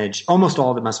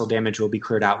all the muscle damage will be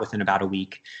cleared out within about a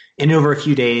week, and over a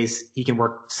few days he can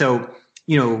work. So,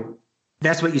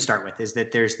 that's what you start with, is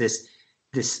that there's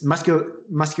this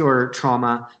muscular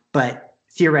trauma, but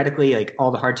theoretically like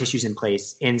all the hard tissue's in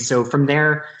place. And so from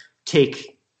there,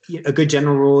 take a good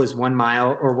general rule is 1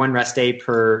 mile or 1 rest day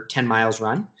per 10 miles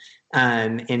run.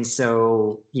 And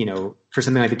so, for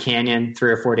something like the canyon,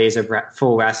 3 or 4 days of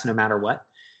full rest, no matter what.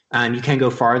 You can go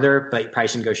farther, but you probably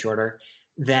shouldn't go shorter.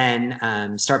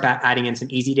 Then start adding in some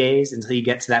easy days until you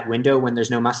get to that window when there's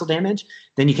no muscle damage.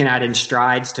 Then you can add in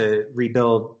strides to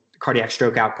rebuild cardiac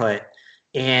stroke output.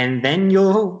 And then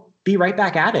you'll be right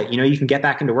back at it. You can get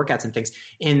back into workouts and things.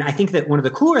 And I think that one of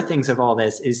the cooler things of all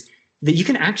this is that you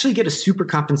can actually get a super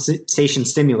compensation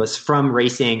stimulus from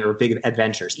racing or big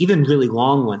adventures, even really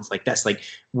long ones like this. Like,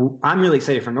 I'm really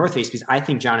excited for North Face because I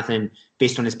think Jonathan,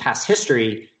 based on his past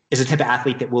history, is a type of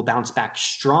athlete that will bounce back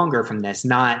stronger from this.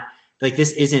 Not like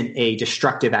this isn't a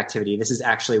destructive activity. This is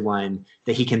actually one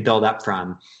that he can build up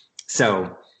from.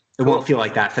 So it won't feel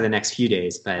like that for the next few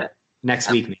days, but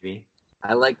next week maybe.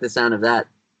 I like the sound of that.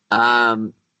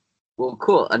 Well,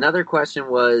 cool. Another question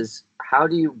was, how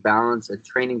do you balance a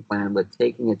training plan with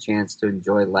taking a chance to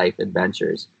enjoy life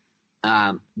adventures?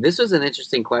 This was an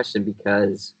interesting question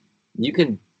because you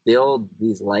can build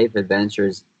these life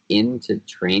adventures into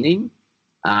training,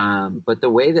 but the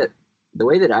way that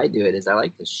I do it is I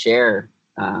like to share.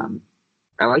 The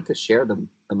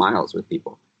miles with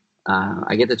people.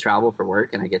 I get to travel for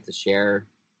work, and I get to share,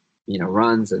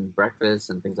 runs and breakfasts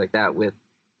and things like that with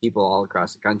people all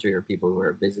across the country, or people who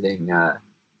are visiting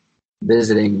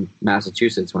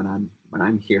Massachusetts when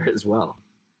I'm here as well.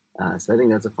 So I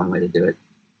think that's a fun way to do it.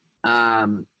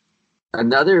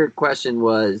 Another question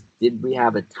was, did we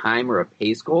have a time or a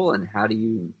pace goal, and how do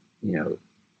you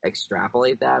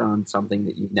extrapolate that on something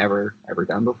that you've never ever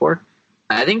done before?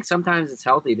 I think sometimes it's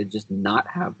healthy to just not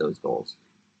have those goals.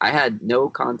 I had no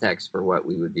context for what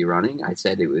we would be running. I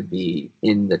said it would be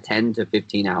in the 10 to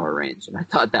 15 hour range, and I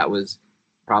thought that was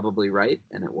probably right,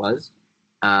 and it was.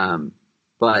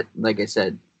 But like I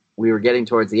said, we were getting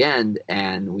towards the end,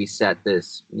 and we set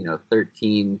this,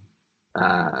 13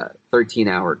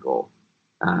 hour goal.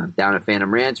 Down at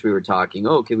Phantom Ranch, we were talking,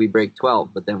 could we break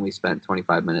 12? But then we spent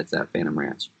 25 minutes at Phantom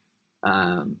Ranch.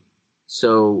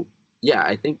 So yeah,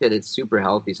 I think that it's super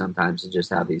healthy sometimes to just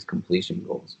have these completion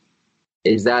goals.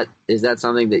 Is that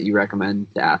something that you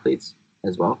recommend to athletes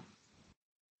as well?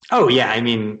 Oh yeah. I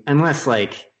mean, unless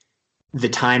like the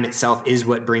time itself is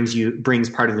what brings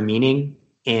part of the meaning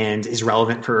and is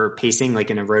relevant for pacing,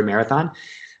 like in a road marathon.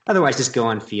 Otherwise, just go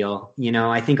on feel.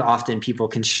 I think often people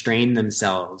constrain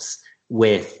themselves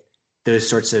with those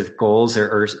sorts of goals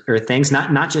or things,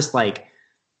 not just like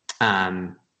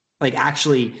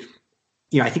actually,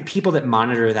 I think people that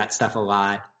monitor that stuff a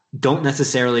lot don't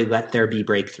necessarily let there be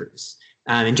breakthroughs.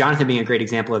 And Jonathan being a great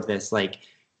example of this, like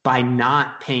by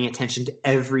not paying attention to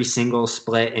every single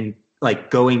split and like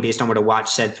going based on what a watch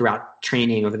said throughout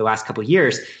training over the last couple of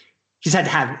years, he's had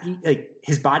to have, like,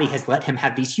 his body has let him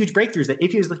have these huge breakthroughs that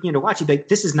if he was looking at a watch, he'd be like,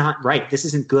 this is not right. This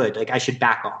isn't good. Like, I should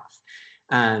back off.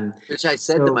 Which I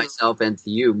said to myself and to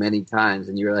you many times,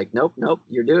 and you were like, nope,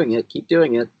 you're doing it. Keep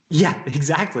doing it. Yeah,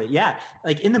 exactly. Yeah.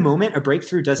 Like in the moment, a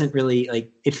breakthrough doesn't really,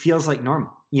 like, it feels like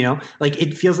normal, like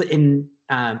it feels like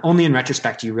only in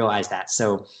retrospect, you realize that.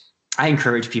 So I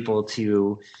encourage people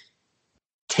to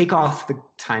take off the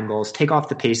time goals, take off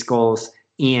the pace goals,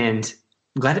 and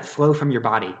let it flow from your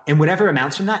body. And whatever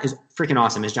amounts from that is freaking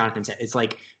awesome. As Jonathan said, it's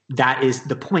like, that is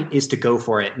the point, is to go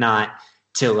for it, not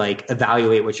to like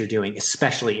evaluate what you're doing,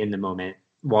 especially in the moment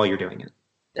while you're doing it.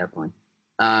 Definitely.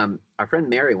 Our friend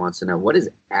Mary wants to know, what is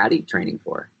Addie training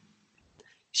for?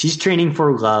 She's training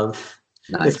for love.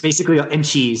 Nice. It's basically, and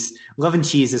cheese. Love and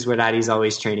cheese is what Addie's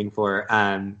always training for.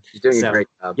 She's doing a great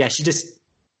job. Yeah, she just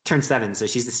turned 7, so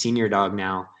she's the senior dog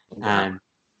now. Wow.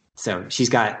 So she's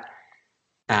got,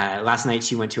 last night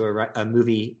she went to a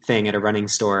movie thing at a running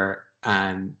store,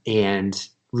 and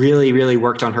really, really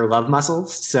worked on her love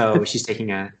muscles. So she's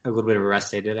taking a little bit of a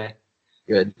rest day today.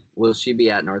 Good. Will she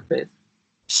be at North Face?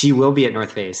 She will be at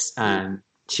North Face.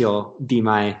 She'll be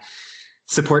my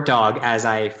support dog as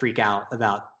I freak out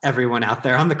about everyone out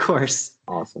there on the course.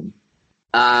 Awesome.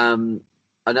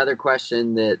 Another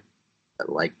question that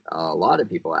like a lot of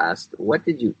people asked, what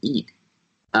did you eat?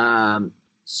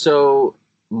 So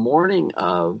morning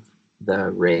of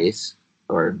the race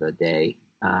or the day,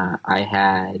 I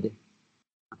had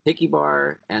a Picky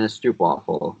bar and a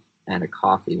stroopwafel and a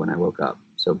coffee when I woke up.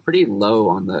 So pretty low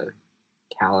on the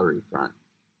calorie front,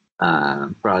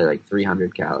 probably like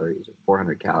 300 calories or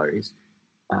 400 calories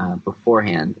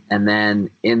beforehand. And then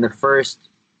in the first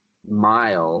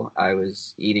mile, I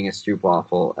was eating a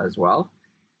stroopwafel as well.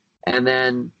 And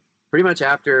then pretty much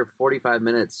after 45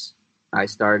 minutes, I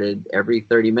started every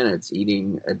 30 minutes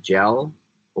eating a gel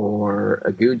or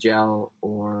a goo gel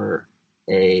or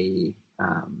a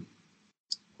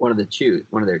one of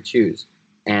their chews.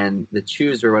 And the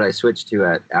chews were what I switched to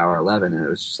at hour 11. And it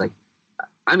was just like,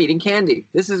 I'm eating candy.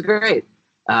 This is great.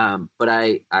 But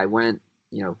I went,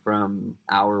 from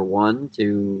hour 1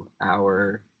 to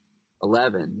hour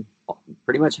 11,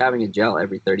 pretty much having a gel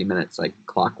every 30 minutes, like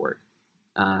clockwork.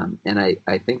 And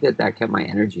I think that kept my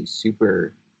energy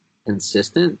super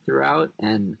consistent throughout.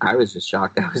 And I was just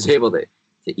shocked I was able to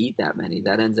eat that many.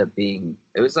 That ends up being,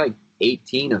 it was like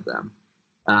 18 of them.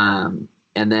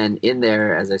 And then in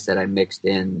there, as I said, I mixed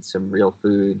in some real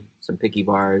food, some Picky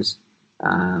bars,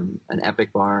 an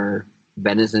Epic bar,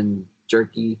 venison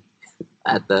jerky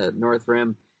at the North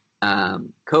Rim,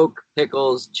 Coke,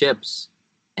 pickles, chips,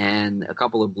 and a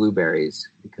couple of blueberries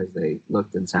because they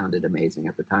looked and sounded amazing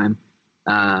at the time.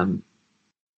 And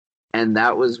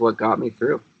that was what got me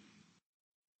through.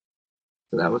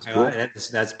 So that was cool.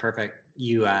 That's perfect.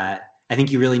 I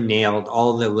think you really nailed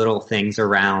all the little things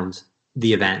around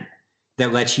the event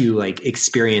that lets you like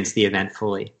experience the event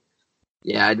fully.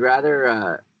 Yeah, I'd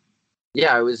rather.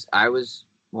 I was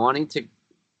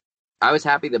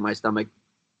happy that my stomach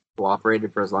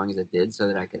cooperated for as long as it did, so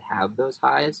that I could have those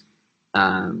highs.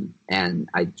 And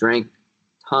I drank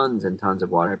tons and tons of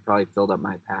water. I probably filled up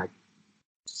my pack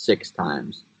 6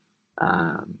 times.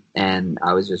 And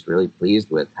I was just really pleased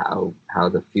with how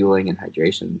the fueling and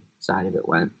hydration side of it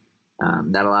went.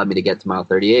 That allowed me to get to mile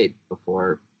 38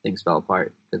 before things fell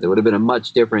apart, because it would have been a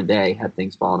much different day had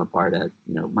things fallen apart at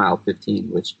mile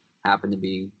 15, which happened to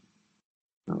be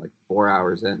like 4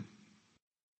 hours in.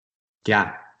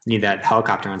 Yeah, need that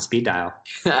helicopter on speed dial.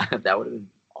 That would have been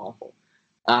awful.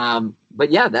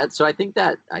 But yeah, so I think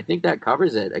that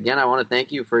covers it. Again, I want to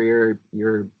thank you for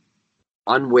your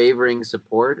unwavering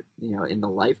support, in the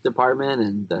life department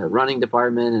and the running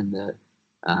department and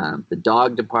the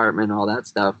dog department, all that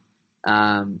stuff.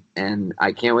 And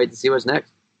I can't wait to see what's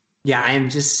next. Yeah, I am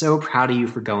just so proud of you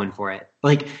for going for it.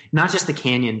 Like, not just the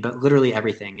canyon, but literally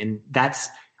everything. And that's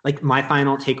like my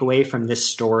final takeaway from this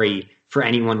story for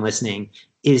anyone listening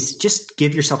is just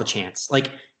give yourself a chance.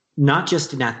 Like, not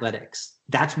just in athletics.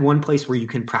 That's one place where you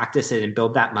can practice it and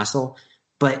build that muscle.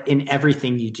 But in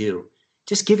everything you do,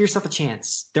 just give yourself a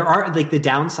chance. There are like the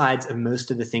downsides of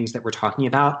most of the things that we're talking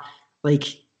about. Like,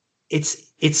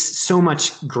 it's so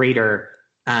much greater.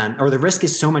 Or the risk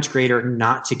is so much greater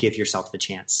not to give yourself the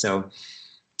chance. So,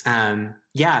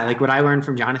 like what I learned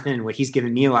from Jonathan and what he's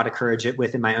given me a lot of courage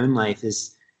with in my own life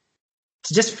is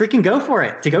to just freaking go for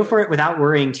it, to go for it without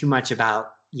worrying too much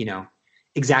about,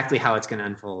 exactly how it's going to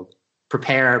unfold.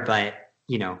 Prepare, but,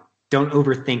 don't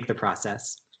overthink the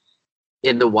process.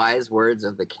 In the wise words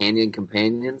of the Canyon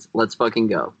Companions, let's fucking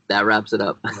go. That wraps it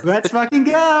up. Let's fucking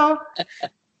go.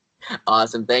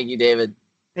 Awesome. Thank you, David.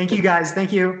 Thank you, guys.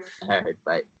 Thank you. All right.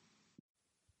 Bye.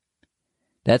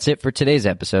 That's it for today's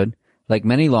episode. Like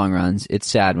many long runs, it's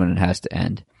sad when it has to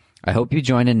end. I hope you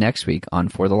join in next week on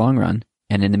For the Long Run.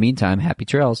 And in the meantime, happy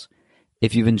trails.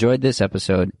 If you've enjoyed this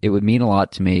episode, it would mean a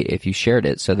lot to me if you shared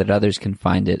it so that others can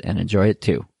find it and enjoy it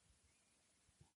too.